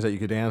full of things that you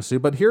could dance to,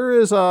 but here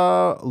is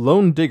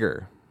Lone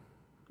Digger.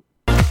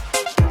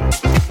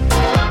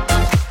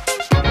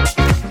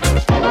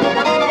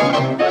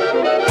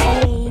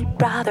 Hey,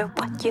 brother,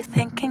 what you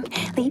thinking?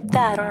 Leave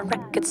that on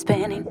record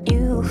spinning.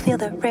 You feel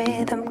the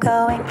rhythm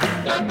going.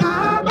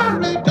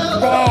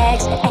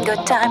 Legs ain't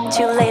got time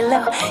to lay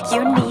low.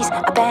 Your knees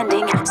are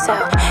bending, so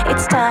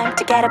it's time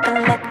to get up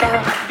and let go.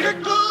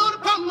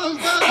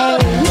 Hey,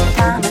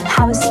 mama,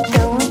 how's it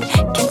going?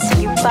 Can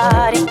see your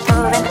body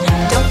moving.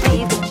 Don't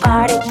leave the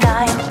party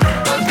dying.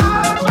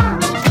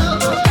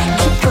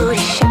 Keep booty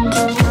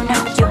shaking, you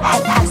know your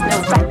head has no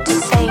right to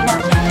say no.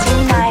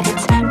 Tonight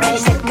it's ready,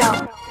 set, go.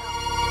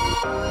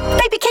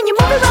 Baby, can you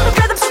move around the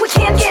rhythm so we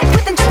can get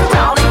with and jump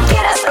around and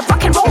get us a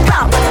rock and roll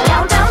round? Let's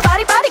down,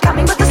 body,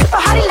 coming with the super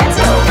hottie. Let's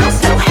go, real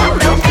slow, hell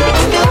no. Baby,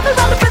 can you move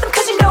around the rhythm?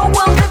 Cause you know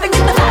we're living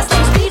in the fast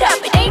lane. Speed up,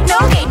 it ain't no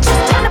game.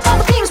 Just turn up all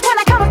the beams when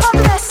I come up on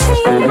the best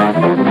scene.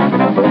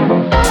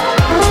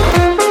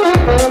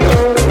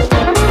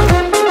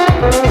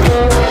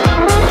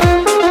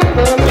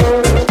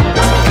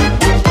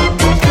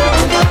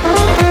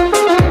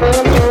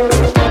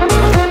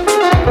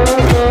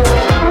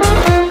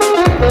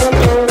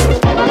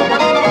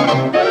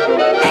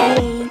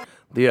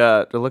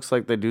 It looks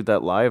like they did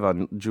that live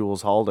on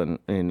Jules Halden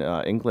in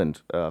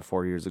England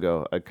 4 years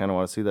ago. I kind of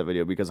want to see that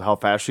video because of how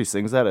fast she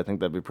sings that. I think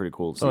that'd be pretty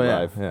cool to see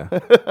live. Yeah.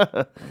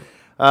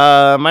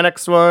 My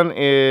next one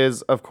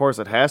is, of course,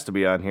 it has to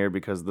be on here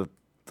because the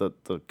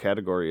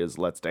category is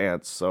Let's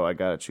Dance. So I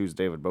gotta choose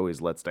David Bowie's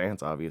Let's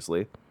Dance,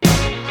 obviously.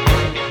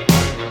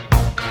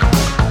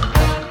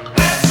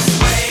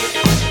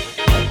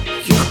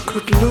 You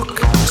could look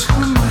into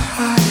my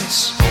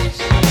eyes.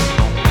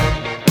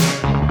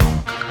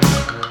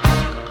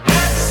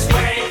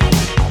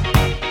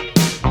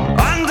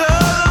 Under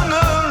the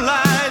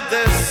moonlight,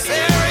 this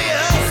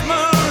serious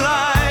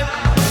moonlight.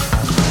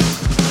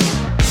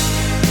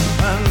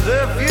 And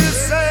if you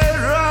say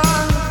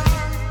run,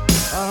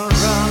 I'll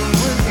run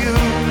with you.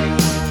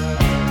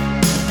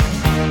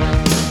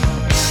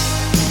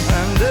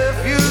 And if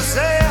you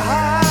say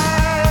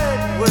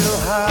hide, we'll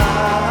hide.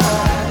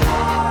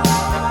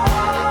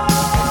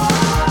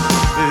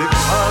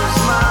 Because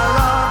my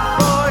love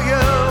for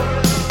you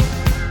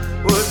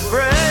would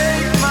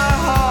break my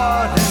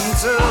heart in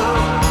two.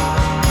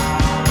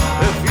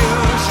 If you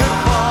should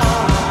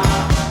fall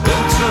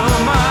into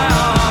my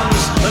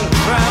arms and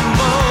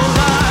tremble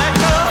like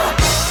a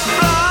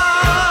flower.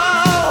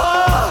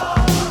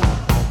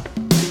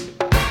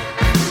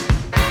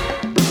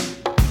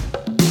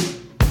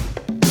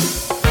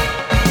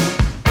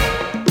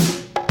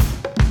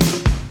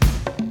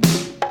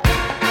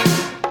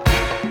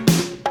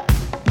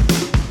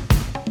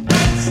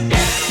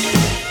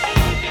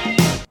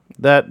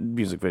 That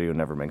music video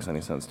never makes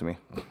any sense to me.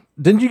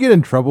 Didn't you get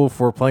in trouble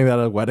for playing that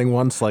at a wedding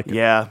once? Like,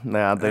 Yeah,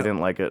 nah, they didn't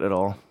like it at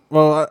all.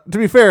 well, to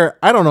be fair,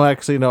 I don't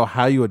actually know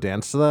how you would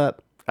dance to that.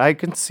 I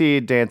can see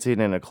dancing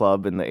in a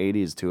club in the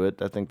 80s to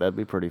it. I think that'd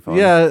be pretty fun.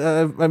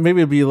 Yeah,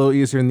 maybe it'd be a little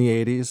easier in the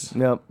 80s.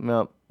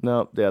 Nope.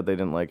 Yeah, they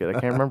didn't like it. I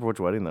can't remember which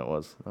wedding that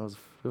was. It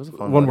was a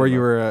fun One where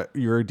wedding,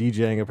 you were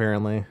DJing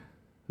apparently.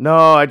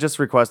 No, I just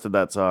requested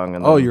that song.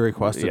 And Oh, then- you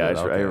requested yeah, it,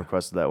 I okay.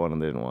 requested that one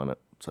and they didn't want it.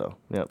 So,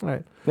 yep. All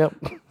right. Yep.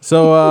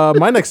 So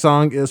my next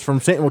song is from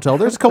Saint Motel.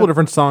 There's a couple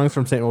different songs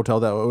from Saint Motel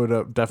that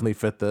would definitely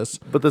fit this.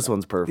 But this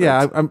one's perfect.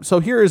 Yeah.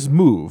 So here is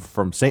 "Move"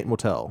 from Saint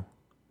Motel.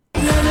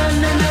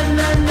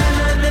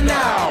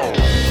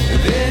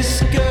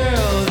 This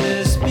girl,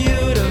 this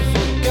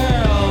beautiful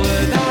girl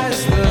with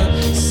eyes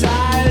the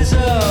size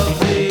of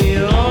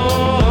the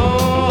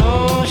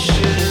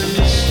oceans.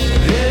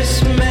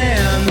 This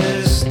man,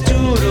 this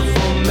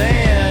dutiful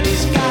man,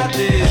 he's got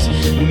this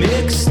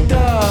mixed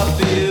up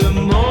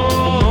emotions.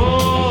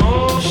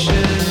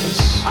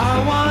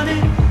 I want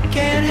it,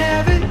 can't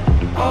have it.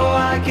 Oh,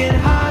 I can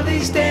hardly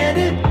stand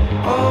it.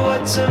 Oh,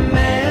 what's a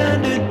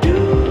man to do?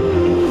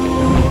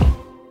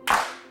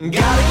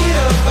 Gotta get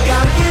up, I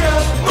gotta get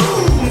up,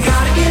 move.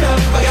 Gotta get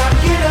up, I gotta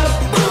get up,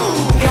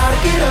 move. Gotta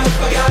get up,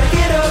 I gotta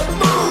get up,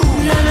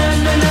 move. Na na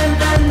na na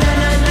na na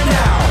na na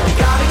now.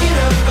 Gotta get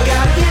up, I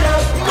gotta get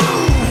up,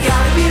 move.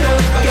 Gotta get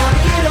up, I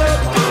gotta get up,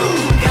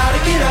 move. Gotta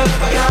get up,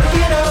 I gotta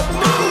get up,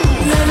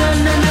 move. Na na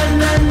na na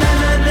na na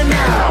na na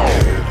now.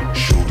 Head,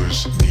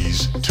 shoulders,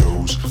 knees,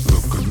 toes,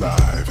 look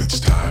alive,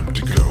 it's time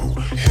to go.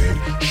 Head,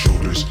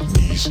 shoulders,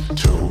 knees,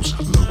 toes,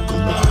 look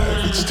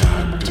alive, it's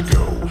time to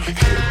go.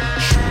 Head,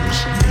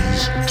 shoulders,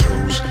 knees,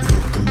 toes,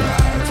 look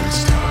alive,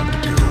 it's time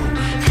to go.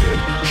 Head,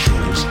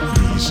 shoulders,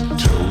 knees,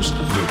 toes,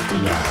 look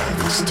alive,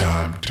 it's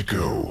time to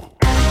go.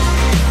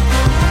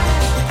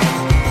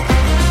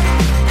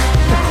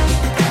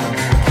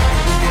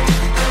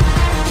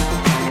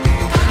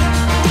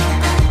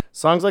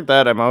 Songs like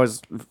that, I'm always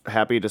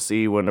happy to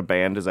see when a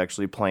band is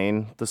actually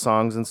playing the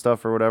songs and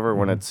stuff or whatever.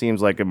 When it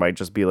seems like it might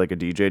just be like a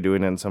DJ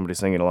doing it and somebody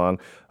singing along.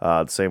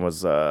 The same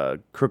was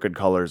Crooked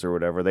Colors or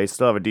whatever. They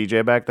still have a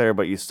DJ back there,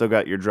 but you still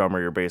got your drummer,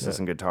 your bassist,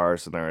 and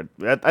guitarist in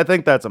there. I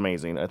think that's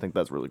amazing. I think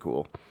that's really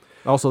cool.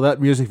 Also,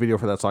 that music video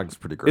for that song is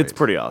pretty great. It's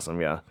pretty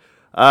awesome, yeah.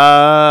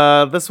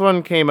 This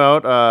one came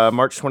out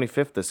March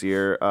 25th this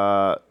year.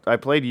 I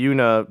played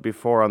Yuna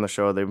before on the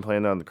show. They've been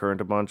playing that on The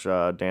Current a bunch.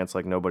 Dance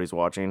Like Nobody's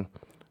Watching.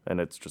 And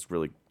it's just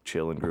really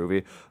chill and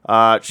groovy.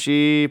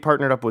 She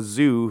partnered up with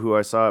Zoo, who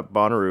I saw at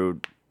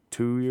Bonnaroo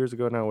 2 years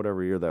ago now,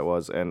 whatever year that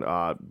was. And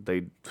I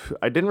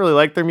didn't really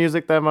like their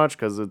music that much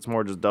because it's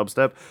more just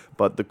dubstep,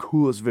 but the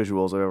coolest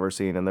visuals I've ever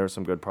seen, and there's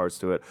some good parts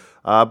to it.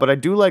 But I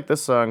do like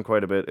this song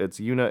quite a bit. It's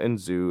Yuna and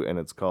Zoo, and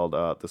it's called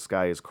The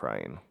Sky is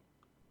Crying.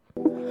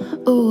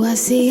 Ooh, I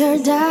see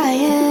her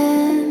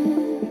dying.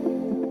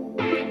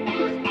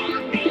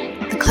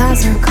 The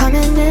clouds are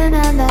coming in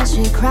and as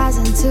she cries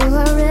into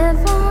a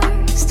river.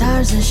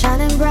 Stars are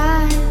shining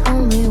bright,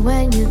 only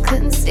when you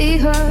couldn't see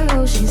her.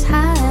 Oh, she's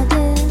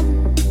hiding.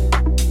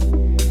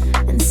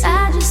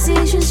 Inside you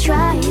see she's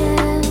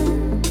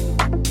trying.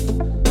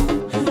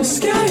 The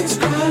sky is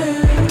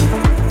crying.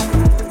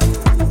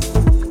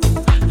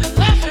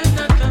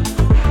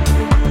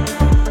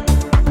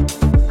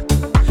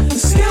 The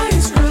sky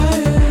is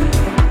crying.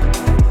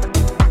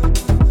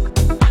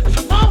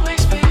 From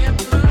always being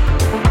blue.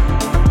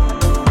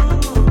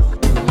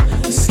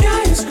 The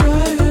sky is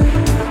crying.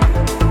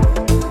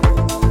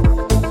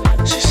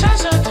 She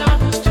says her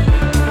time is due.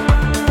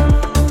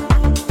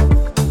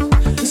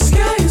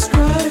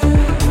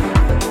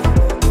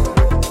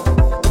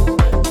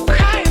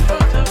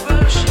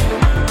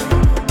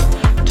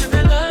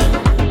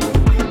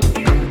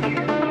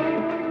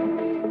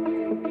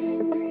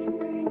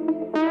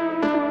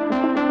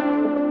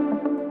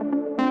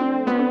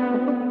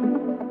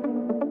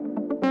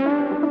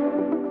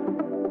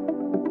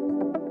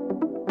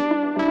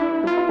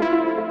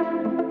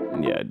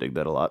 dig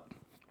that a lot.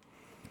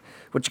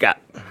 What you got?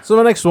 So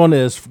the next one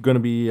is going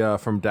to be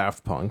from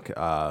Daft Punk.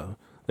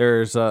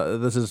 This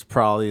is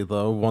probably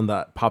the one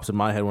that pops in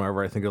my head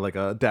whenever I think of like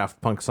a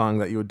Daft Punk song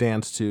that you would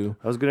dance to.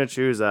 I was going to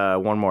choose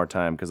One More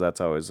Time because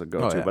that's always a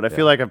go-to, yeah, but I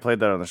feel like I've played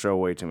that on the show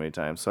way too many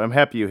times, so I'm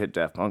happy you hit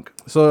Daft Punk.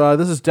 So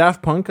this is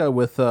Daft Punk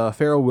with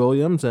Pharrell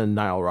Williams and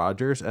Nile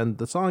Rodgers, and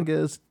the song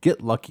is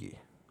Get Lucky.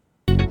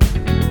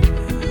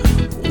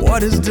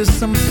 What is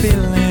this I'm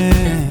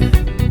feeling?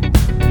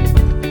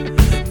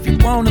 If you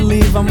wanna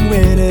leave, I'm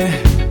with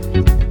it.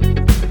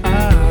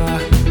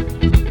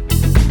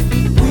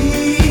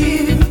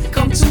 We've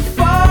come too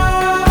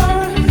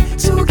far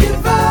to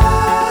give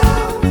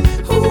up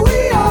who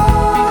we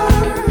are.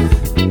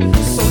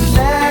 So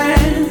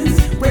let's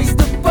raise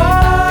the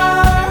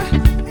bar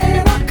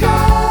and our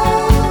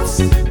cups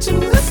to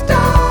the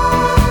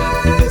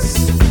stars.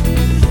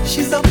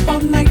 She's up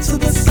all night to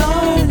the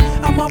sun.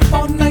 I'm up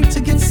all night to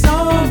get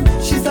some.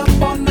 She's up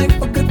all night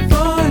for good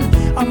fun.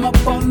 I'm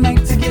up all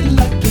night to get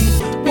lucky.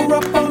 We're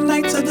up all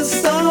night to the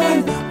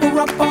sun. We're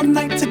up all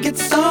night to get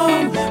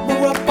some.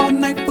 We're up all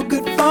night for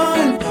good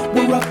fun.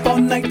 We're up all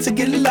night to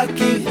get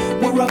lucky.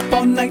 We're up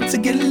all night to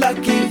get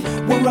lucky.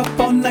 We're up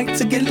all night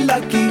to get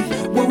lucky.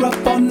 We're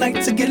up all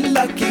night to get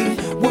lucky.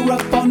 We're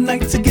up all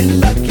night to get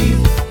lucky.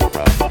 We're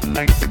up all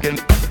night to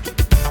get.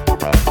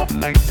 We're up all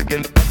night to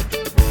get.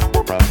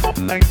 We're up all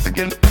night to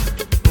get.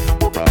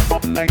 We're up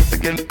all night to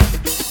get.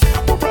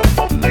 We're up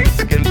all night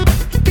to get.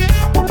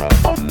 We're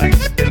up all night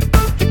to get.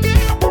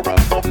 We're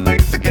up all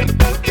night to get.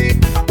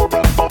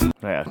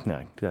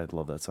 Yeah, I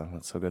love that song.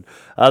 That's so good.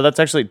 That's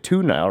actually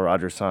two Nile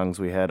Rodgers songs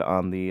we had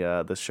on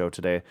the this show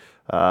today.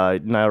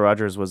 Nile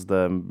Rodgers was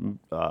the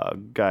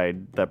guy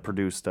that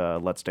produced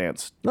Let's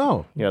Dance.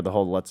 Oh. Yeah, the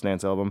whole Let's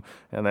Dance album.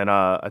 And then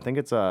I think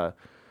it's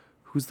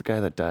who's the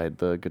guy that died?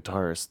 The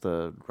guitarist,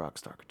 the rock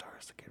star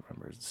guitarist. I can't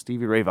remember. It's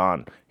Stevie Ray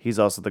Vaughan. He's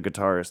also the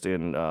guitarist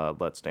in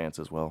Let's Dance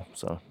as well.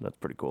 So that's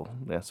pretty cool.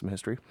 Yeah, some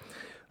history.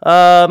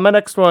 My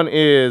next one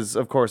is,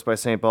 of course, by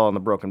St. Paul and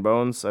the Broken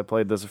Bones. I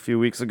played this a few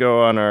weeks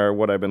ago on our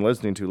What I've Been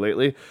Listening to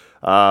Lately.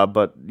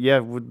 But yeah,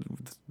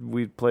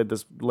 we played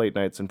this late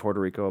nights in Puerto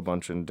Rico a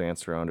bunch and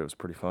danced around. It was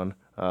pretty fun.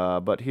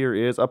 But here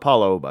is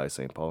Apollo by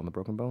St. Paul and the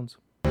Broken Bones.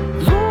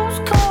 Lose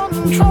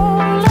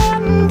control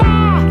and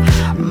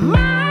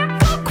I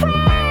go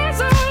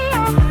crazy.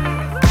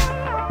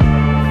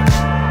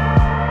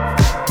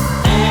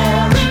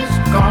 Air is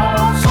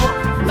gone, so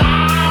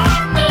now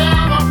I'm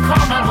never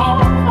coming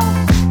home.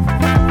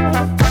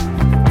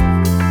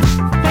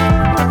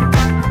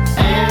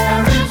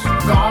 Air is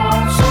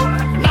gone, so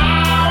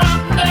now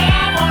I'm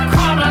never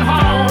coming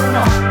home.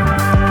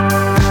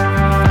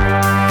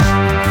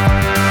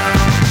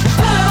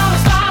 Telling all the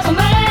stars a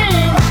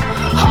name,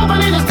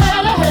 hoping it is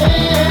telling,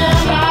 hey,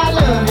 and I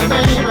love you,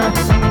 baby,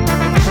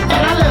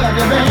 and I love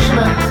you,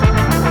 baby.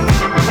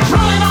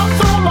 Running off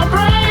through my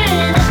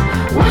brain,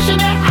 wishing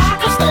that I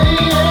could stay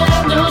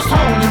and just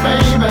hold you,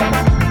 baby,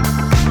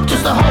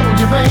 just to hold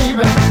you,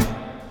 baby.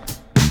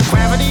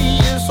 Gravity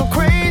is so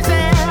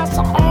crazy, it's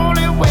the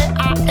only way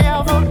I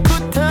ever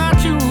could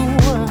touch you.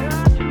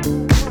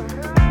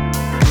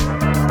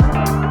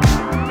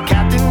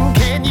 Captain,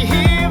 can you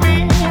hear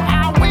me?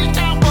 I wish I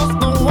was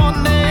the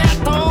one that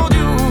told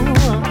you.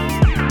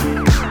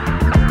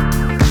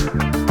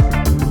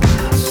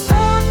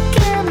 Stuck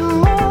in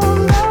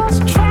moonless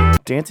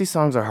traffic. Dancey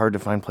songs are hard to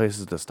find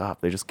places to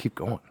stop. They just keep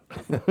going.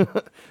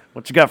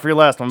 What you got for your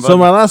last one, bud? So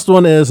my last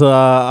one is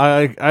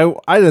I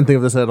didn't think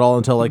of this at all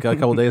until like a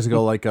couple days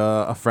ago. Like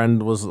a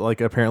friend was like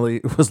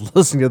apparently was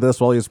listening to this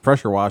while he was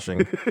pressure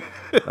washing,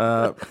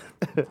 but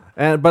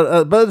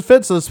it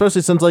fits,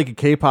 especially since like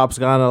K-pop's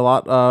gotten a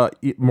lot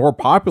more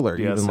popular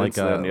Yeah, even like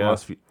since then, yeah.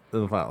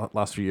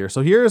 last few years.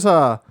 So here's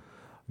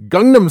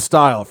Gangnam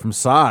Style from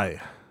Psy.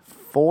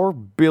 4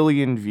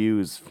 billion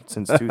views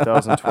since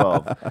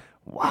 2012.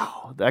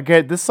 Wow.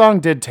 Okay, this song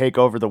did take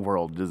over the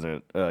world, doesn't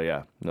it?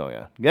 Yeah. No,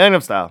 yeah.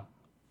 Gangnam Style.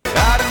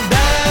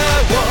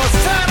 아름다워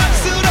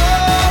사랑스러워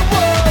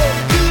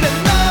그래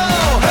너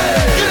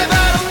그래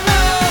바로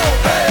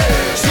너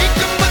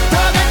지금부터 갈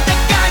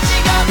때까지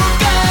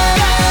가볼까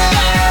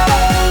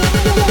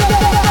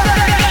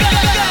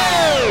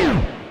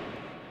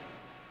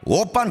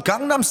오빤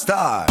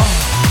강남스타일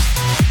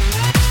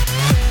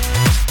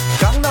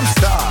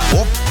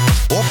강남스타일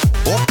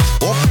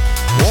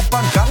오빤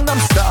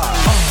강남스타일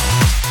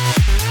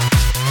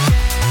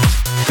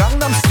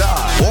강남스타일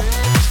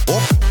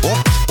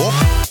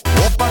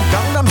오빤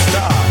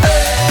강남스타일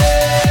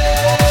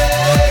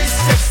에이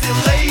섹시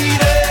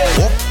레이디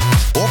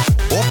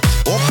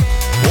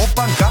오빤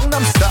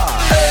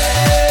강남스타일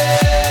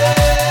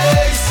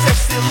에이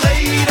섹시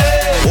레이디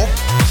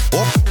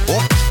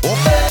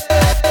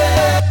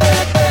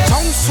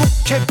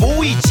성숙해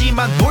보이지만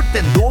놀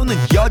땐 노는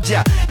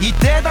여자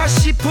이때다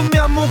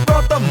싶으면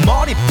묶었던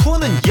머리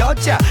푸는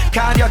여자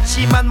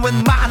가렸지만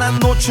웬만한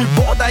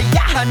노출보다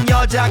야한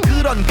여자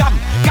그런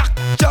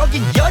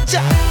감각적인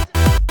여자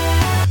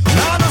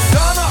나는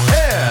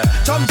선호해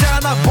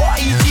점잖아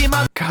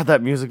보이지만 God, God,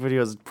 that music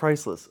video is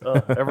priceless.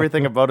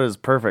 Everything about it is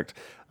perfect.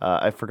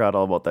 I forgot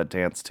all about that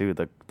dance too,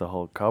 the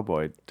whole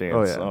cowboy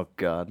dance. yeah. Oh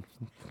God,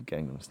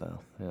 Gangnam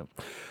Style. Yeah.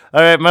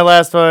 All right, my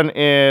last one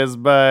is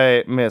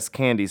by Miss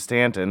Candy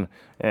Stanton,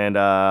 and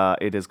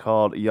it is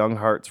called "Young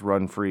Hearts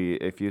Run Free."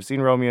 If you've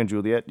seen Romeo and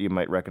Juliet, you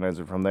might recognize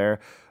it from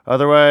there.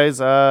 Otherwise,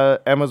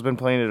 Emma's been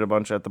playing it a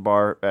bunch at the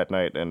bar at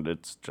night, and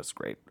it's just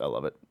great. I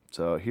love it.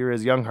 So here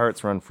is "Young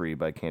Hearts Run Free"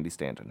 by Candy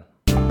Stanton.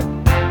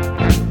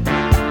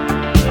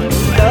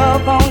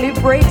 Love only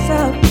breaks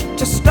up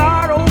to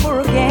start over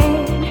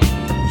again.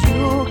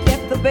 You'll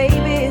get the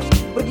babies,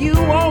 but you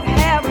won't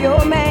have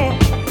your man.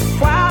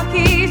 While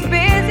he's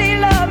busy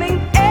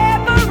loving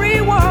every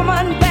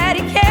woman that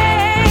he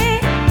can.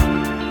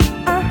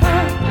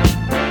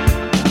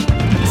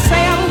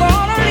 Say I'm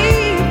gonna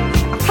leave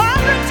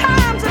 100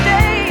 times a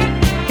day.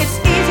 It's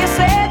easier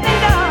said than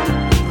done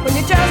when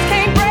you just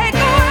can't break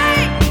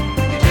away.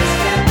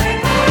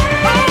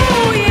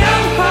 Oh,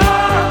 young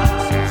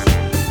hearts,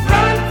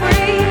 run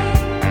free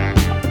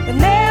and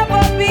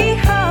never be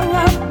hung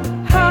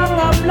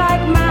up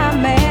like my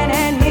man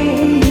and me.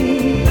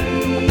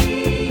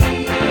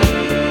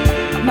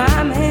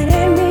 My man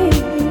and me.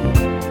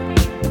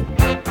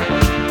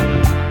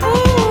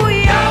 Ooh,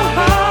 young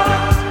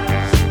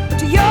heart,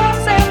 to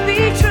yourself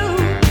be true.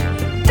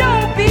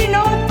 Don't be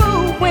no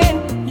fool when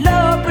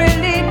love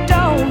really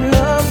don't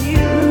love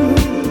you.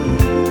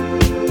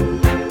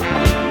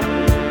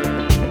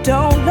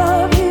 Don't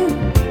love you.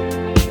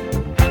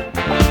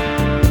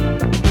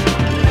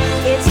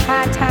 It's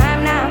high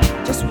time now.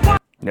 Just one.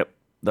 Yep,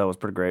 that was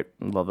pretty great.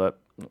 Love that.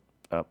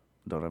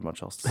 Don't have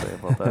much else to say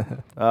about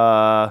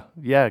that.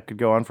 Yeah, it could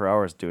go on for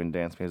hours doing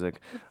dance music.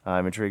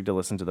 I'm intrigued to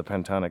listen to the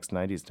Pentatonics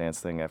 90s dance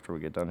thing after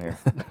we get done here.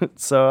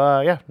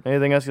 So, yeah,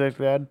 anything else you'd like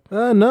to add?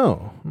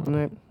 No. All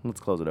right,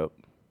 let's close it out.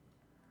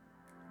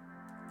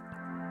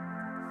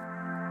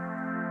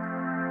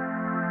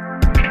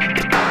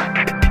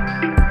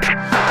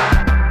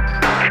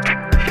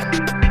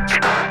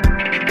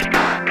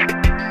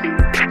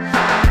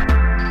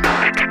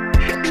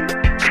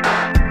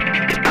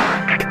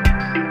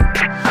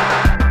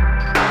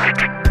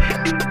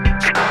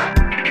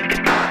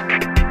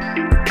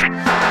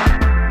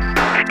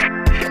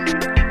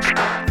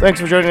 Thanks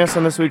for joining us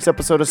on this week's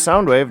episode of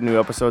Soundwave. New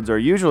episodes are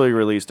usually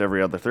released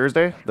every other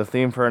Thursday. The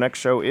theme for our next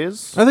show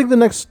is... I think the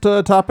next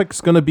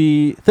topic's going to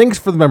be Thanks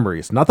for the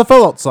Memories. Not the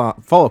Fall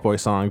Out Boy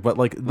song, but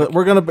like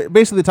we're going to...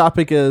 Basically, the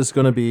topic is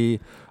going to be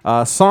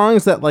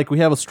songs that like we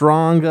have a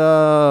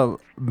strong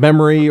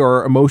memory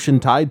or emotion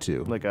tied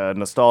to. Like a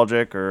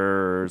nostalgic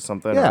or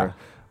something? Yeah. Or,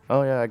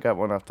 oh, yeah, I got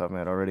one off the top of my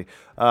head already.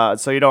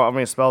 So you don't want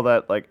me to spell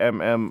that like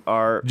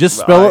MMR... Just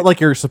spell it like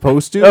you're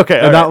supposed to. Okay,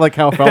 and all not right. like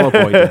how Fall Out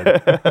Boy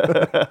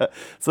did.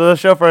 So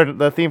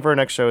the theme for our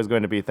next show is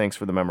going to be Thanks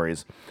for the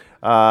Memories.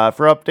 For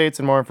updates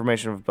and more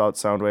information about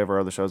Soundwave or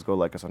other shows, go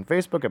like us on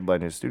Facebook at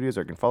Blind Ninja Studios,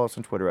 or you can follow us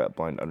on Twitter at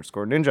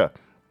blind_ninja.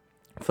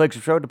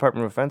 Flagship show,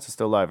 Department of Defense, is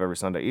still live every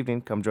Sunday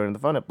evening. Come join in the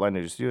fun at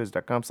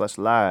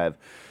blindninjastudios.com/live.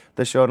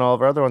 This show and all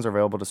of our other ones are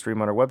available to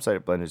stream on our website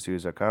at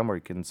blindninjastudios.com, where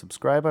you can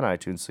subscribe on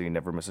iTunes so you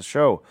never miss a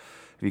show.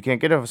 If you can't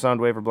get enough of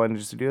Soundwave or Blind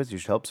Ninja Studios, you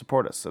should help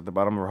support us. At the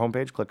bottom of our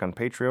homepage, click on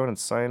Patreon and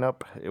sign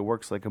up. It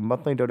works like a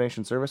monthly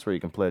donation service where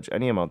you can pledge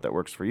any amount that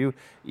works for you,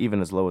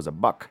 even as low as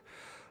 $1.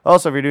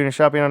 Also, if you're doing your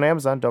shopping on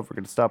Amazon, don't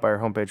forget to stop by our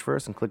homepage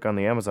first and click on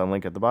the Amazon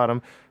link at the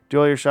bottom. Do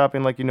all your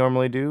shopping like you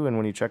normally do, and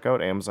when you check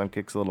out, Amazon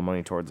kicks a little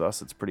money towards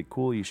us. It's pretty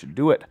cool. You should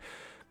do it.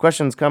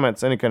 Questions,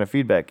 comments, any kind of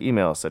feedback,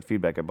 email us at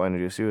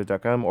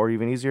feedback@blindninjastudios.com, or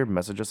even easier,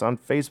 message us on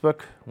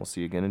Facebook. We'll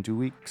see you again in 2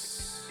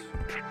 weeks.